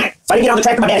turned out fine. So I didn't get on the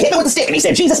tractor. My dad hit me with the stick, and he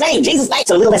said, Jesus' name, Jesus' name.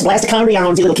 So a little less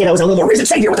blastochondrions, you little kiddos, and a little more risen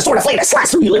savior with a sword of flame that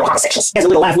slices through you little homosexuals. There's a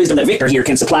little life wisdom that Victor here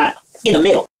can supply in the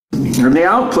middle. And the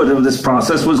output of this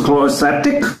process was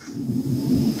chloroseptic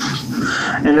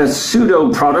and a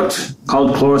pseudo product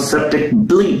called chloroseptic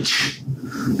bleach.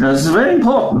 Now this is very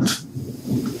important.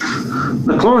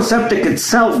 The chloroseptic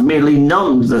itself merely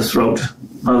numbed the throat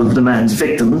of the man's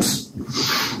victims.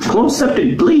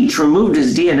 Chloroseptic bleach removed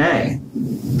his DNA.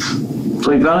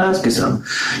 So you've got to ask yourself,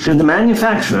 did the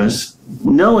manufacturers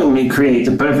knowingly create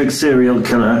the perfect serial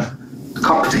killer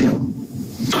cocktail?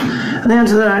 And the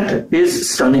answer to that is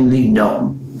stunningly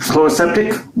no.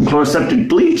 Chloroseptic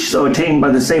bleach, so attained by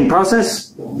the same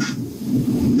process,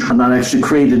 are not actually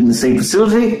created in the same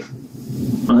facility,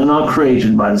 and they're not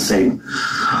created by the same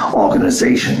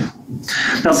organization.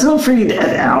 Now, Silfried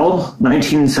et al.,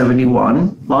 1971,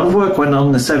 a lot of work went on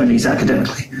in the 70s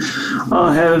academically,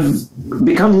 have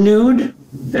become nude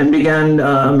and began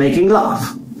making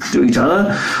love to each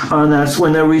other, and that's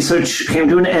when their research came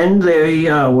to an end. They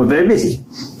were very busy,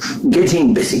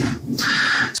 getting busy.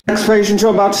 Next patient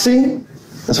you're about to see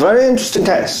is a very interesting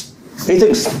case. He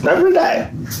thinks every day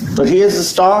that he is the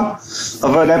star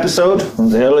of an episode of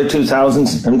the early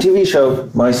 2000s MTV show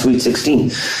My Sweet 16.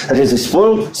 That is a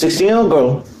spoiled 16-year-old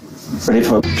girl ready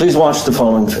for. Please watch the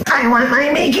following film. I want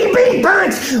my Mickey Big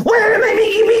Bucks! Where are my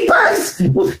Mickey Big Bucks?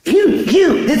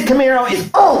 This Camaro is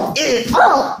Oh,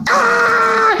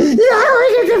 ah! Now I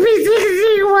get the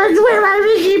B16 ones. Where are my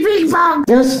Mickey Big Bucks?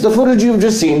 Yes, the footage you've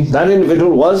just seen, that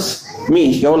individual was me,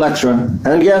 your lecturer.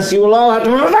 And yes, you will all have to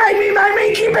provide me my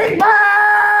Mickey Big Bucks!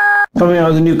 Coming out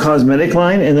with a new cosmetic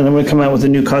line, and then I'm going to come out with a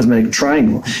new cosmetic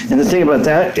triangle. And the thing about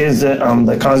that is that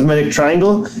the cosmetic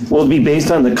triangle will be based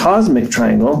on the cosmic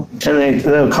triangle, and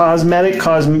the cosmetic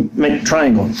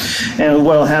triangle. And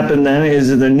what will happen then is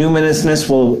that the luminousness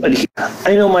will adhere.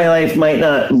 I know my life might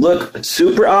not look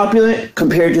super opulent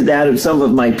compared to that of some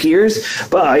of my peers,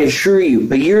 but I assure you,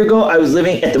 a year ago I was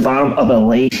living at the bottom of a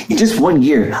lake. In just 1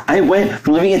 year, I went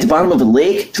from living at the bottom of a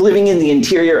lake to living in the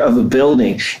interior of a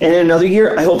building. And in another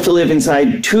year, I hope to live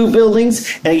inside 2 buildings,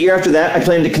 and a year after that, I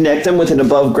plan to connect them with an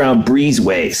above-ground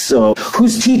breezeway. So,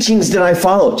 whose teachings did I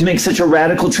follow to make such a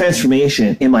radical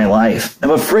transformation in my life?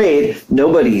 I'm afraid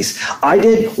nobody's. I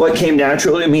did what came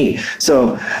naturally to me.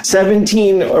 So,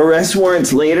 17 arrest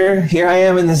warrants later, here I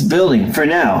am in this building for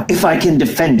now, if I can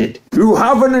defend it. You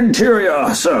have an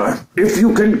interior, sir, if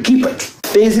you can keep it.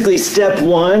 Basically, step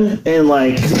 1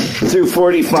 and through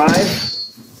 45.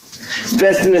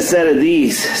 Best in a set of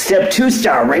these. Step 2,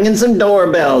 start ringing some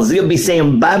doorbells. You'll be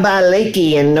saying bye-bye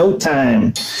Lakey in no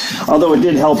time. Although it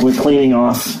did help with cleaning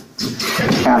off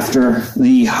after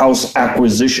the house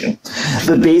acquisition.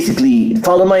 But basically,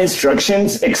 follow my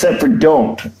instructions, except for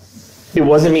don't. It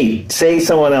wasn't me. Say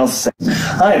someone else.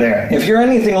 Hi there. If you're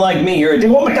anything like me, you're a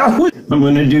oh my god, I'm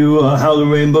going to do How the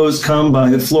Rainbows Come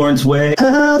by Florence Way.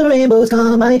 How the rainbows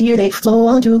come, my dear, they flow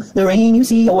onto the rain you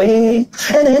see away.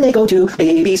 And then they go to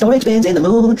baby storage bins in the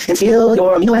moon and steal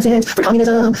your amino acids for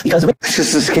communism because I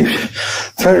just escaped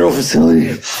federal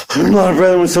facility. I'm not a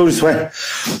brother with soda sweat.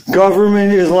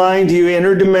 Government is lying to you.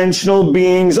 Interdimensional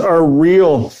beings are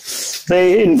real.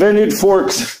 They invented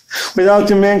forks. Without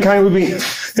them, mankind would be...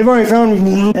 They've already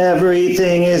found...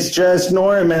 Everything is just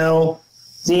normal.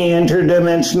 The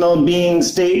interdimensional being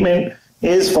statement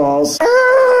is false.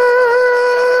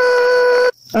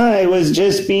 I was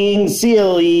just being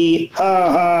silly.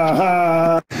 Ha ha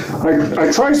ha.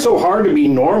 I try so hard to be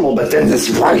normal, but then this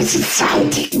voice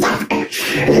inside takes over.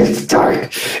 And it's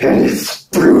dark and it's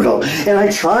brutal. And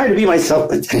I try to be myself,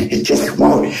 but it just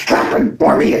won't happen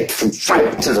for me. It's a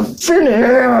fight to the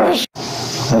finish.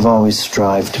 I've always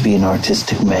strived to be an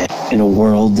artistic man. In a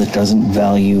world that doesn't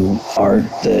value art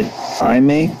that I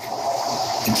make,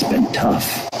 it's been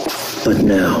tough. But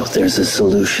now there's a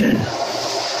solution.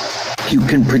 You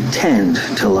can pretend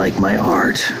to like my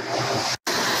art.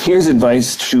 Here's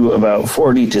advice to about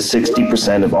 40 to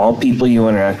 60% of all people you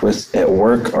interact with at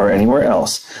work or anywhere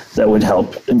else that would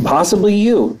help, and possibly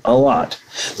you, a lot.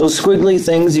 Those squiggly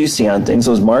things you see on things,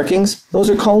 those markings, those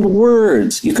are called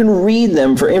words. You can read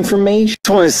them for information. I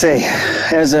just want to say,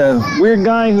 as a weird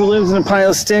guy who lives in a pile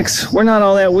of sticks, we're not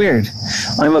all that weird.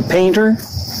 I'm a painter,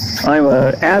 I'm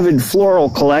an avid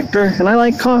floral collector, and I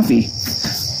like coffee.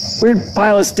 Weird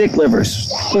pile of stick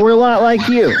livers. We're a lot like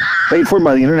you. Paid for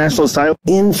by the International Style.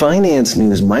 In finance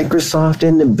news, Microsoft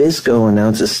and Nabisco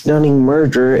announce a stunning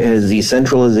merger as the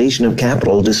centralization of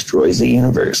capital destroys the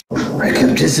universe. I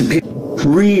kept disappearing,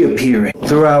 reappearing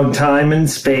throughout time and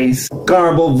space.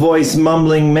 Garbled voice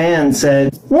mumbling man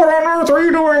said, What on earth are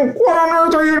you doing? What on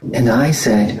earth are you... And I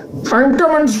said, I'm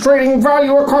demonstrating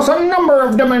value across a number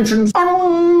of dimensions. A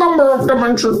number of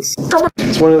dimensions.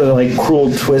 It's one of the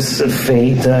cruel twists of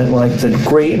fate that the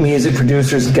great music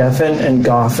producers Geffen and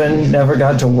Goffin never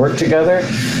got to work together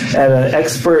at an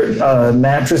expert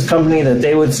mattress company that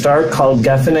they would start called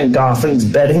Geffen and Goffin's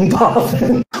Bedding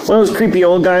Boffin. One of those creepy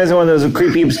old guys, one of those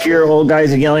creepy obscure old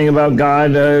guys yelling about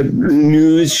God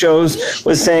news shows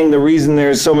was saying the reason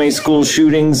there's so many school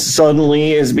shootings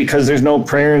suddenly is because there's no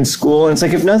prayer in school. And it's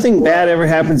like, if nothing bad ever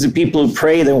happens to people who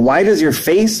pray, then why does your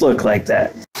face look like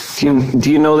that? Do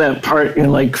you know that part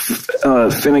in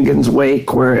Finnegan's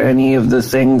Wake where any of the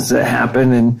things that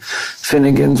happen in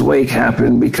Finnegan's Wake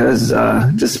happen because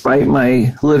despite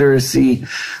my literacy,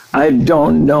 I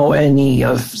don't know any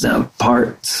of the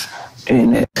parts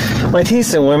in it. My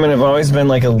tastes in women have always been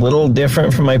a little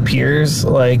different from my peers.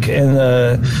 Like in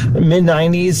the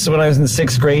mid-90s when I was in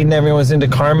 6th grade and everyone was into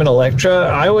Carmen Electra,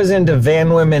 I was into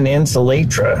Van Women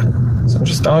Insulatra. So I'm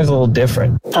just always a little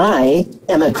different. I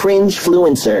am a cringe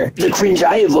fluencer. The cringe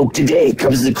I evoke today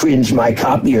comes the cringe my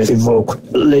copiers evoke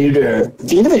later.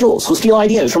 The individuals who steal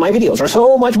ideas from my videos are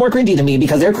so much more cringy than me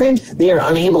because they're cringe. They are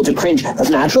unable to cringe as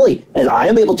naturally as I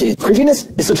am able to.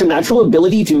 Cringiness is such a natural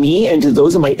ability to me and to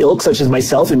those of my ilk, such as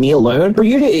myself and me alone. For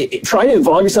you to try to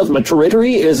involve yourself in my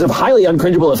territory is a highly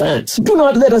uncringeable offense. Do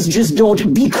not let us just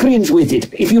don't be cringe with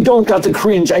it. If you don't got the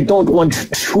cringe, I don't want to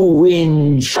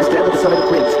whinge. I stand on the side of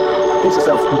cringe. Pinch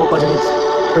yourself in both buttons.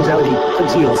 Cringeality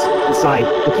conceals inside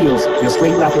the peels. Your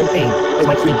scream, laughter, and pain is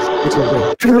my cringe. It's your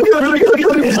brain.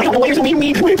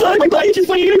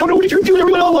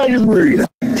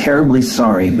 Terribly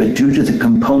sorry, but due to the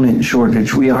component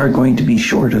shortage, we are going to be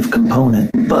short of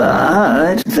component.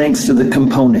 But thanks to the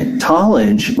component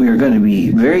tallage, we are going to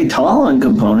be very tall on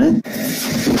component.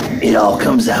 It all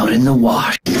comes out in the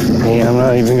wash. Hey, I'm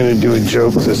not even going to do a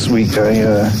joke this week.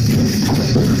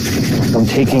 I'm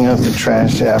taking out the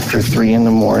trash after 3 in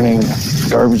the morning.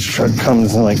 Garbage truck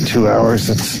comes in 2 hours.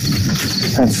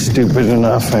 That's stupid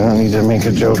enough. I don't need to make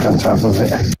a joke on top of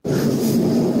it.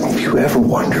 Have you ever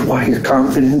wondered why your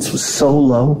confidence was so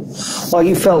low? Why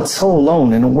you felt so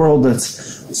alone in a world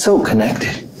that's so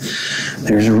connected?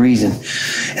 There's a reason.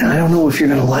 And I don't know if you're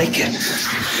going to like it.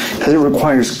 Because it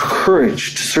requires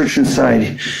courage to search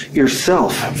inside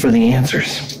yourself for the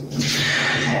answers.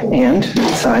 And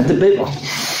inside the Bible.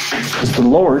 Because the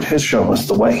Lord has shown us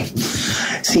the way.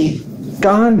 See,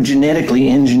 God genetically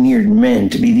engineered men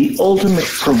to be the ultimate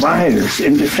providers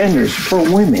and defenders for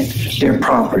women, their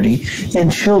property,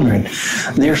 and children,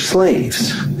 their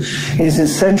slaves. It is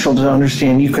essential to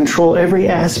understand you control every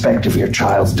aspect of your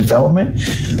child's development,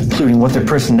 including what their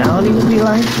personality will be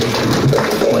like,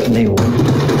 what they will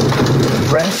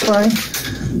dress like,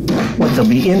 what they'll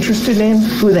be interested in,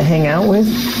 who they hang out with.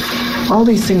 All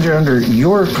these things are under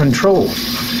your control.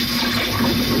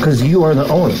 Because you are the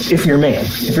owner, if you're a man.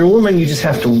 If you're a woman, you just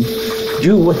have to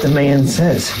do what the man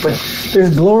says. But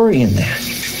there's glory in that.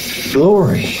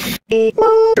 Glory.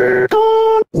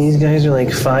 These guys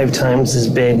are 5 times as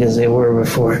big as they were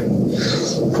before.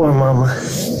 Poor mama.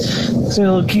 Those are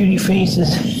little cutie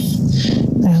faces.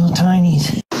 They're little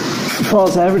tinies.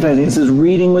 False advertising. It says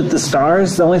reading with the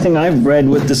stars. The only thing I've read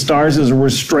with the stars is a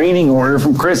restraining order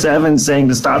from Chris Evans saying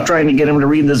to stop trying to get him to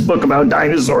read this book about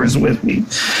dinosaurs with me.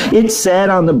 It said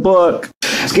on the book,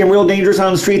 It's getting real dangerous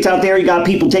on the streets out there. You got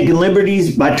people taking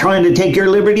liberties. By trying to take your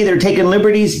liberty, they're taking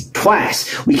liberties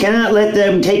twice. We cannot let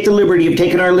them take the liberty of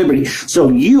taking our liberty. So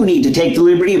you need to take the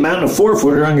liberty of mounting a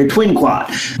 4-footer on your twin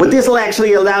quad. What this will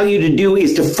actually allow you to do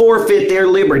is to forfeit their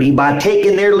liberty by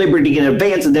taking their liberty in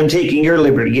advance of them taking your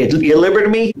liberty. You liberty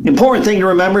me? The important thing to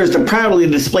remember is to proudly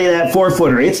display that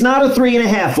 4-footer. It's not a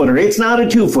 3.5-footer. It's not a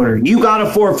 2-footer. You got a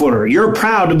 4-footer. You're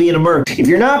proud to be an American. If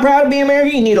you're not proud to be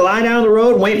American, you need to lie down the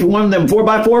road and wait for one of them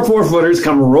 4x4 4-footers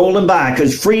come rolling by,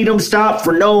 because freedom stopped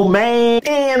for no man.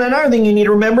 And another thing you need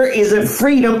to remember is that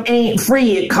freedom ain't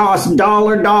free. It costs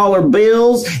dollar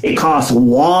bills. It costs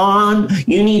won.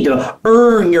 You need to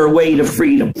earn your way to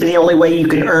freedom. The only way you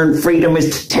can earn freedom is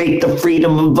to take the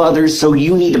freedom of others, so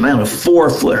you need to mount a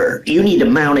 4-footer. You need to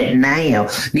mount it now.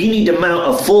 You need to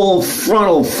mount a full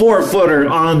frontal 4-footer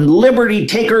on liberty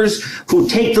takers who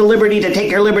take the liberty to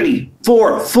take your liberty.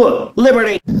 4-foot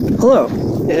liberty. Hello.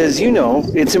 As you know,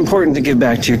 it's important to give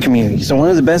back to your community. So one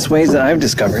of the best ways that I've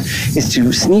discovered is to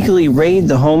sneakily raid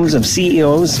the homes of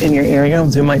CEOs in your area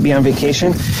who might be on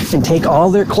vacation and take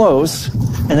all their clothes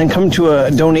and then come to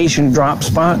a donation drop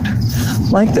spot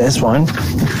like this one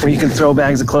where you can throw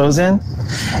bags of clothes in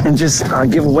and just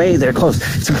give away their clothes.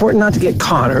 It's important not to get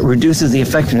caught, or it reduces the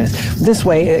effectiveness. This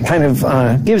way, it kind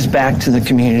of gives back to the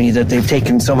community that they've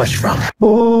taken so much from.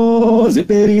 Oh,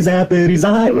 zippity zappity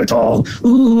xylitol.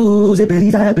 Ooh, zippity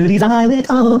zappity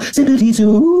xylitol. Zippity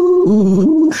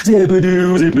zoo.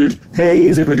 Zippidoo, zippid. Hey,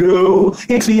 zippidoo.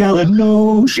 XBL and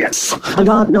notions. I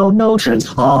got no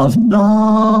notions of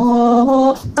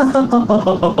no.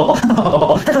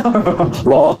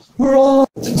 Raw.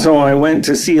 So I went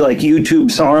to see like YouTube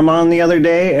Saruman the other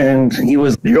day, and he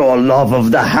was, your love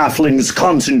of the halflings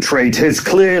concentrate is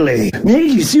clearly made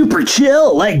you super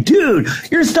chill. Like, dude,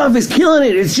 your stuff is killing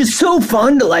it. It's just so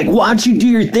fun to like watch you do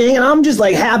your thing, and I'm just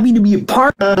like happy to be a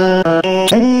part.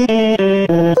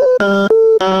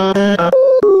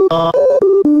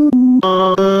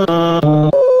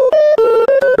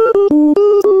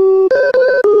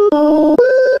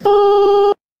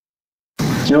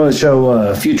 You know the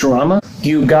show Futurama?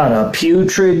 You got a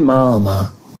putrid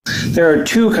mama. There are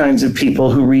two kinds of people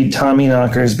who read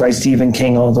Tommyknockers by Stephen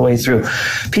King all the way through.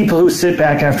 People who sit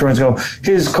back afterwards and go,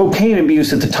 his cocaine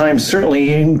abuse at the time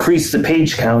certainly increased the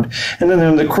page count. And then there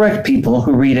are the correct people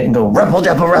who read it and go, rebel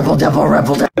devil, rebel devil,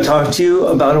 rebel devil. I talk to you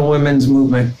about a women's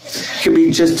movement. It could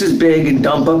be just as big and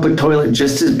dump up a toilet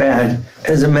just as bad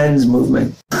as a men's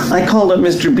movement. I called up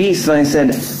Mr. Beast and I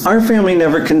said, our family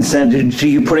never consented to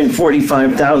you putting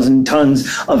 45,000 tons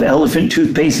of elephant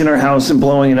toothpaste in our house and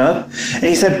blowing it up. And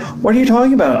he said, what are you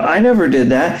talking about? I never did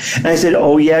that. And I said,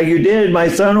 oh yeah, you did. My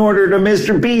son ordered a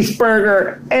Mr. Beast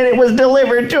burger and it was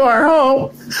delivered to our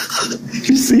home.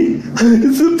 You see,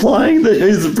 it's implying that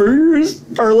his burgers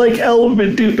are like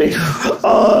elephant toothpaste.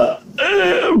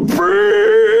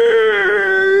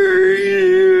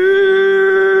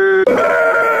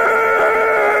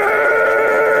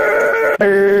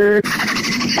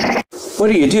 What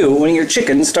do you do when your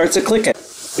chicken starts a clicking?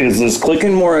 Is this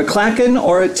clicking more a clacking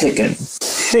or a ticking?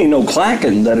 It ain't no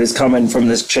clacking that is coming from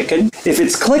this chicken. If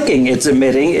it's clicking it's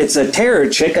emitting, it's a terror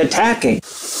chick attacking.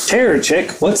 Terror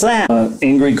chick? What's that?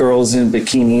 Angry girls in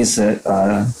bikinis that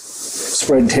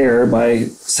spread terror by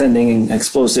sending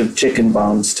explosive chicken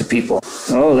bombs to people.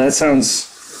 Oh, that sounds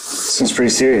pretty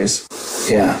serious.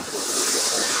 Yeah.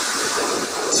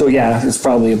 So yeah, it's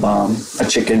probably a bomb. A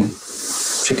chicken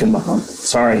bomb.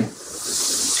 Sorry.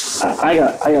 I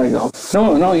gotta go.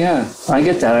 No, yeah. I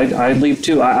get that. I'd leave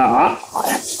too.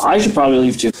 I should probably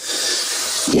leave too.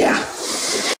 Yeah.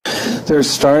 There's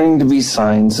starting to be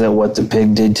signs that what the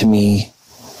pig did to me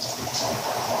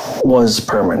was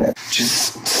permanent.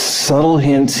 Just subtle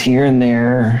hints here and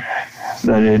there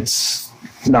that it's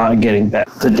not getting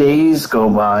better. The days go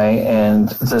by and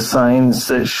the signs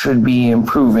that should be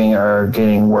improving are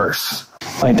getting worse.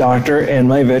 My doctor and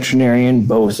my veterinarian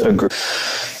both agree.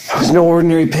 It was no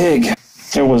ordinary pig.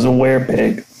 It was a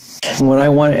werepig. And what I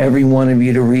want every one of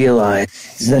you to realize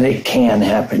is that it can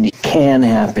happen. It can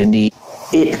happen to you.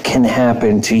 It can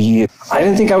happen to you. I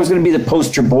didn't think I was going to be the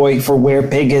poster boy for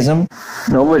werepigism.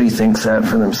 Nobody thinks that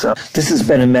for themselves. This has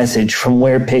been a message from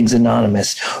Werepigs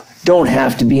Anonymous. Don't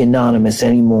have to be anonymous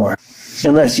anymore.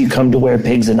 Unless you come to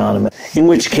Werepigs Anonymous. In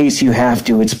which case you have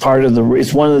to. It's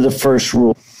one of the first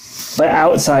rules. But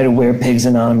outside of Werepigs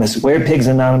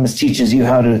Anonymous teaches you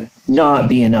how to not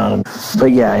be anonymous.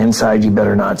 But yeah, inside you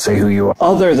better not say who you are.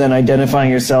 Other than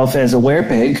identifying yourself as a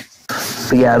werepig.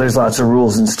 But yeah, there's lots of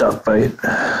rules and stuff, but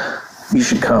you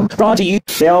should come. Brought to you.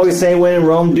 They always say when in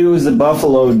Rome do as the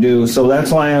buffalo do, so that's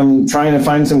why I'm trying to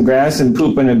find some grass and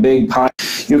poop in a big pot.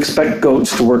 You expect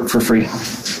goats to work for free.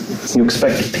 You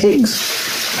expect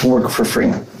pigs to work for free.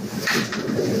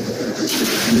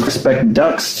 You expect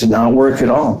ducks to not work at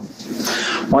all.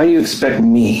 Why do you expect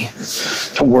me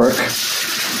to work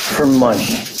for money?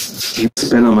 It's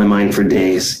been on my mind for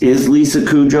days. Is Lisa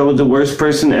Kudrow the worst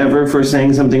person ever for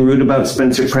saying something rude about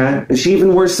Spencer Pratt? Is she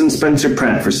even worse than Spencer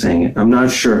Pratt for saying it? I'm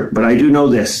not sure, but I do know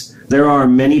this. There are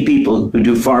many people who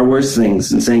do far worse things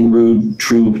than saying rude,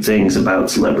 true things about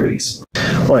celebrities.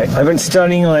 Right. I've been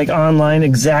studying online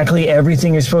exactly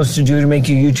everything you're supposed to do to make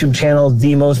your YouTube channel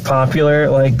the most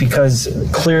popular, because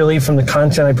clearly from the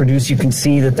content I produce, you can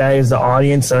see that is the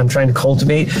audience that I'm trying to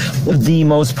cultivate. The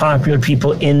most popular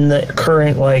people in the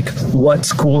current,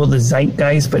 what's cool, the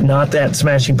zeitgeist, but not that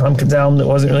Smashing Pumpkins album that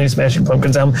wasn't really a Smashing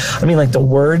Pumpkins album. I mean, the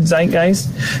word zeitgeist.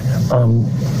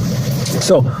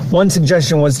 So one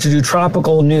suggestion was to do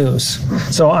tropical news.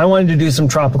 So I wanted to do some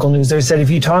tropical news. They said if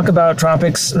you talk about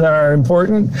tropics that are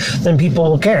important, then people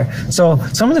will care. So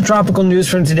some of the tropical news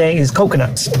from today is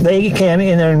coconuts. They can,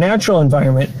 in their natural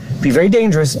environment, be very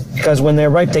dangerous because when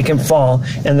they're ripe, they can fall,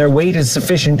 and their weight is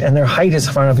sufficient and their height is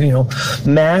far enough.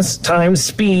 Mass times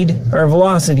speed or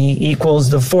velocity equals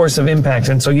the force of impact,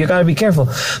 and so you got to be careful.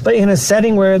 But in a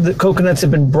setting where the coconuts have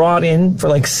been brought in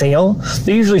for sale,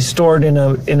 they're usually stored in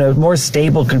a more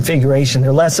stable configuration.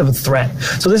 They're less of a threat.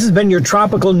 So this has been your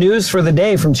tropical news for the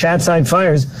day from Chatside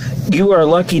Fires. You are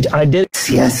lucky I did.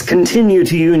 Yes, continue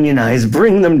to unionize.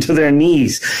 Bring them to their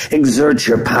knees. Exert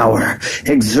your power.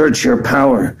 Exert your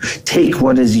power. Take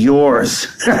what is yours.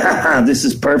 This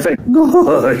is perfect.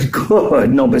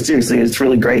 Good. No, but seriously, it's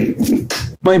really great.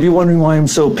 Might be wondering why I'm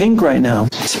so pink right now.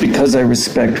 It's because I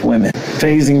respect women.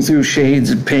 Phasing through shades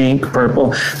of pink,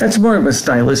 purple, that's more of a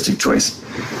stylistic choice.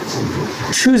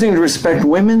 Choosing to respect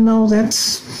women, though,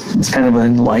 it's kind of a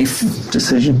life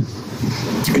decision.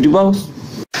 You could do both.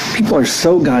 People are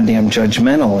so goddamn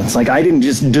judgmental. It's I didn't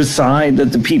just decide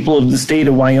that the people of the state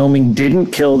of Wyoming didn't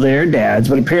kill their dads,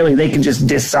 but apparently they can just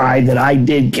decide that I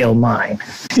did kill mine.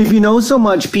 If you know so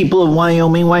much, people of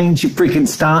Wyoming, why didn't you freaking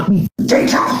stop me?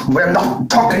 Data! We're not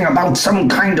talking about some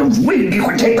kind of wig you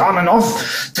can take on and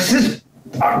off. This is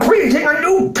creating a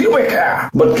new pubic hair.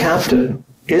 But Captain,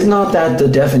 is not that the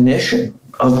definition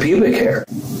of pubic hair?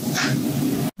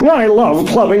 I love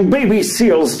clubbing baby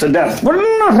seals to death, but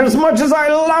not as much as I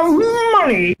love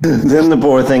money. Then the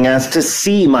poor thing asked to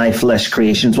see my flesh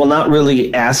creations. Well, not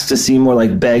really asked to see, more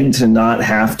begged to not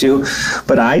have to.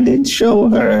 But I did show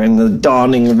her in the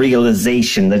dawning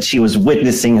realization that she was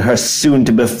witnessing her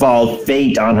soon-to-befall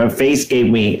fate on her face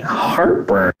gave me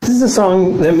heartburn. This is a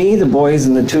song that me, the boys,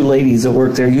 and the two ladies that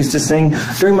work there used to sing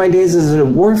during my days as a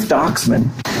wharf docksman.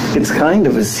 It's kind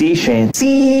of a sea shanty.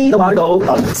 See the water go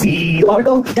up, see the water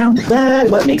go down. That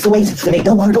is what makes the waves that make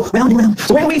the water go round and round.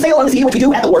 So when we sail on the sea, what we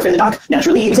do at the wharf and the dock,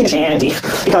 naturally we sing a shanty.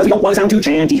 Because we don't want to sound too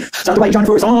chanty. Sound like John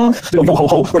for a song. Yo, yo, ho,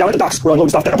 ho. We're down at the docks. We're unloading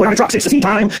stuff that I put on trucks. It's the sea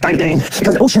time kind of thing.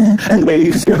 Because the ocean and the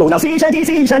waves. Here goes now sea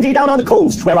shanty down on the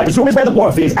coast. Where I presume is where the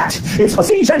wharf is at. It's a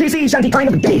sea shanty kind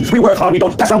of a day. We work hard, we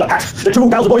don't pass around the hat. The two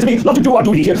gals, the boys and me, love to do our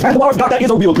duty here. And the wharf dock, that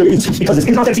is a real place. Because this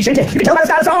is not a sea shanty. You can tell by the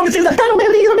style of the song. This is the kind of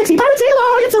melody of a mixy pirate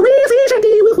sailor. It's a real sea shanty.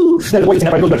 Then the boys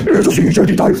never goes, it's a sea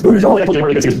shanty time. It's all that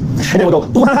really good. And then we'll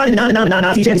go,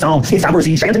 na sea shanty song. It's time for a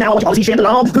sea shanty now. What you call a sea shanty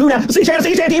long? Who now? Sea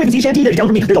shanty, sea shanty.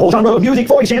 There's me. There's a whole genre of music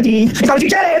for a shanty. It's called a sea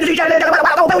shanty.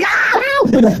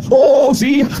 Oh,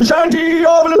 sea shanty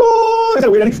of the Lord. Is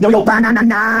that weird? No, yo,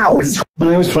 now. When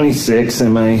I was 26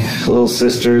 and my little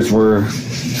sisters were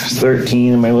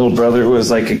 13 and my little brother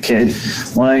was a kid,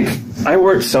 I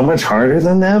worked so much harder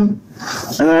than them.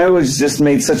 And I was just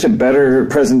made such a better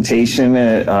presentation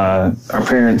at our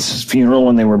parents' funeral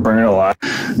when they were burned alive.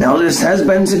 Now, this has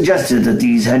been suggested that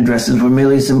these headdresses were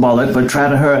merely symbolic, but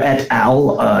Trataher et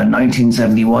al.,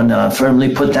 1971,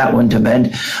 firmly put that one to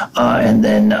bed, and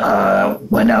then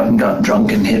went out and got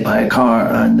drunk and hit by a car.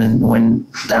 And then when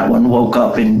that one woke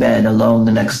up in bed alone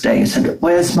the next day, he said,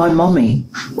 "Where's my mummy?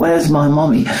 Where's my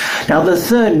mummy?" Now, the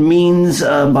third means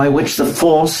by which the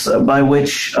force by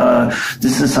which the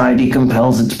society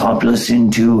compels its populace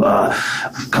into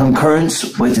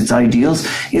concurrence with its ideals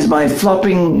is by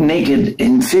flopping naked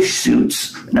in fish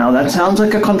suits. Now that sounds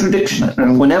like a contradiction,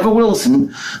 and whenever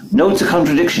Wilson notes a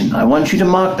contradiction, I want you to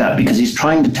mark that because he's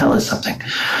trying to tell us something.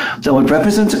 Though it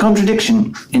represents a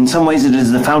contradiction, in some ways it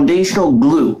is the foundational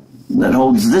glue that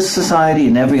holds this society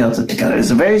and every other together.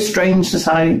 It's a very strange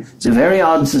society. It's a very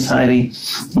odd society.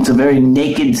 It's a very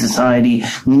naked society,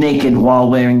 naked while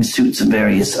wearing suits of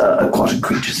various aquatic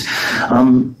creatures.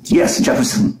 Yes,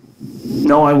 Jefferson.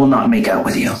 No, I will not make out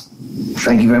with you.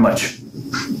 Thank you very much.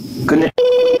 Good night.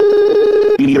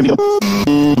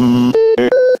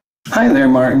 Hi there,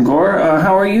 Martin Gore.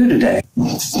 How are you today?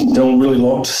 Don't really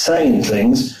like to say in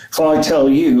things. If I tell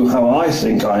you how I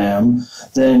think I am,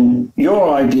 then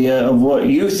your idea of what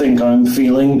you think I'm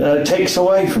feeling takes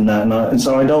away from that, and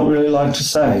so I don't really like to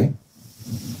say.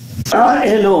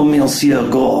 Hello, Monsieur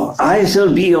Gore. I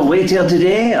shall be your waiter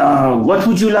today. What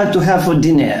would you like to have for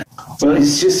dinner? Well,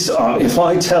 it's just, if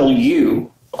I tell you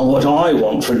what I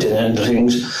want for dinner and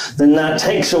things, then that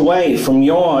takes away from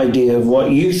your idea of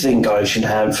what you think I should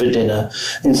have for dinner.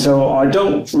 And so I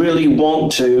don't really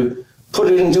want to put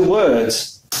it into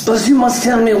words. But you must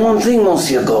tell me one thing,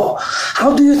 Monsieur Gore.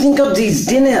 How do you think of these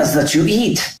dinners that you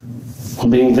eat? I'm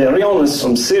being very honest,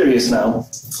 I'm serious now.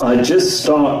 I just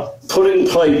start putting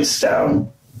plates down,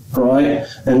 right?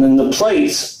 And then the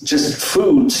plates, just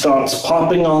food starts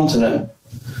popping onto them.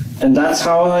 And that's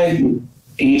how I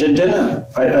eat a dinner.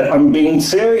 I'm being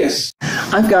serious.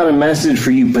 I've got a message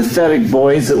for you pathetic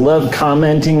boys that love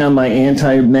commenting on my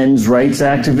anti-men's rights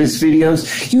activist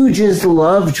videos. You just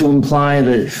love to imply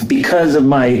that because of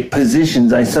my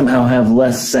positions, I somehow have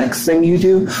less sex than you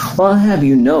do. Well, I'll have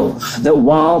you know that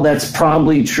while that's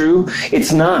probably true,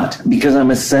 it's not, because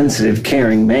I'm a sensitive,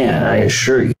 caring man, I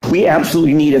assure you. We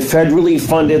absolutely need a federally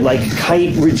funded,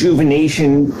 kite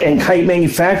rejuvenation and kite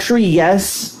manufacturing,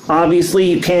 yes. Obviously,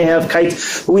 you can't have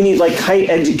kites, but we need kite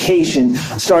education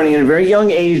starting at a very young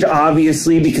age,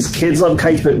 obviously, because kids love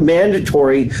kites, but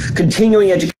mandatory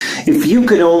continuing education. If you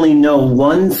could only know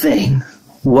one thing,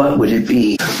 what would it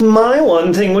be? My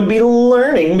one thing would be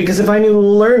learning, because if I knew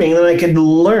learning, then I could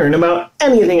learn about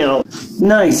anything else.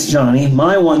 Nice, Johnny.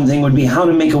 My one thing would be how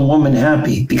to make a woman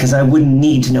happy, because I wouldn't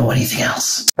need to know anything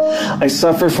else. I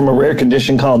suffer from a rare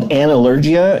condition called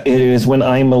analergia. It is when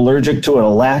I'm allergic to a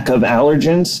lack of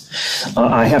allergens.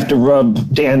 I have to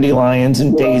rub dandelions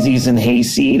and daisies and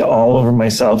hayseed all over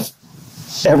myself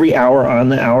every hour on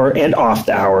the hour and off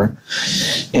the hour.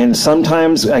 And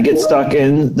sometimes I get stuck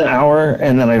in the hour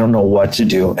and then I don't know what to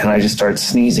do. And I just start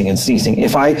sneezing and sneezing.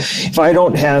 If I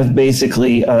don't have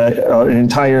basically an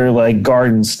entire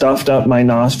garden stuffed up my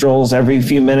nostrils every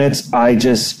few minutes, I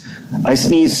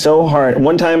sneeze so hard.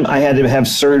 One time I had to have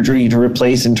surgery to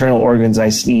replace internal organs I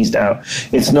sneezed out.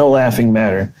 It's no laughing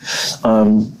matter.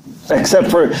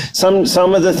 Except for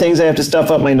some of the things I have to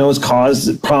stuff up my nose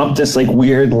prompt this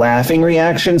weird laughing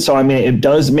reaction. So I mean, it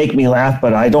does make me laugh,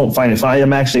 but I don't find it. I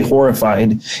am actually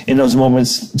horrified in those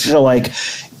moments.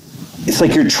 It's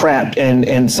like you're trapped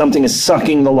and something is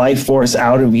sucking the life force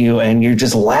out of you, and you're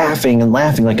just laughing and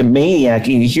laughing like a maniac.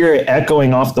 You hear it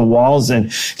echoing off the walls,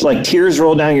 and tears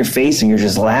roll down your face, and you're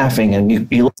just laughing. And you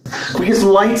can we get some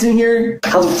lights in here?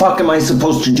 How the fuck am I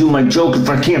supposed to do my joke if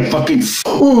I can't fucking?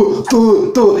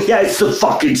 Yeah, it's the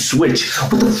fucking switch.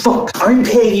 What the fuck? I'm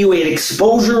paying you an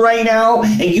exposure right now,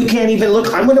 and you can't even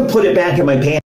look. I'm gonna put it back in my pants.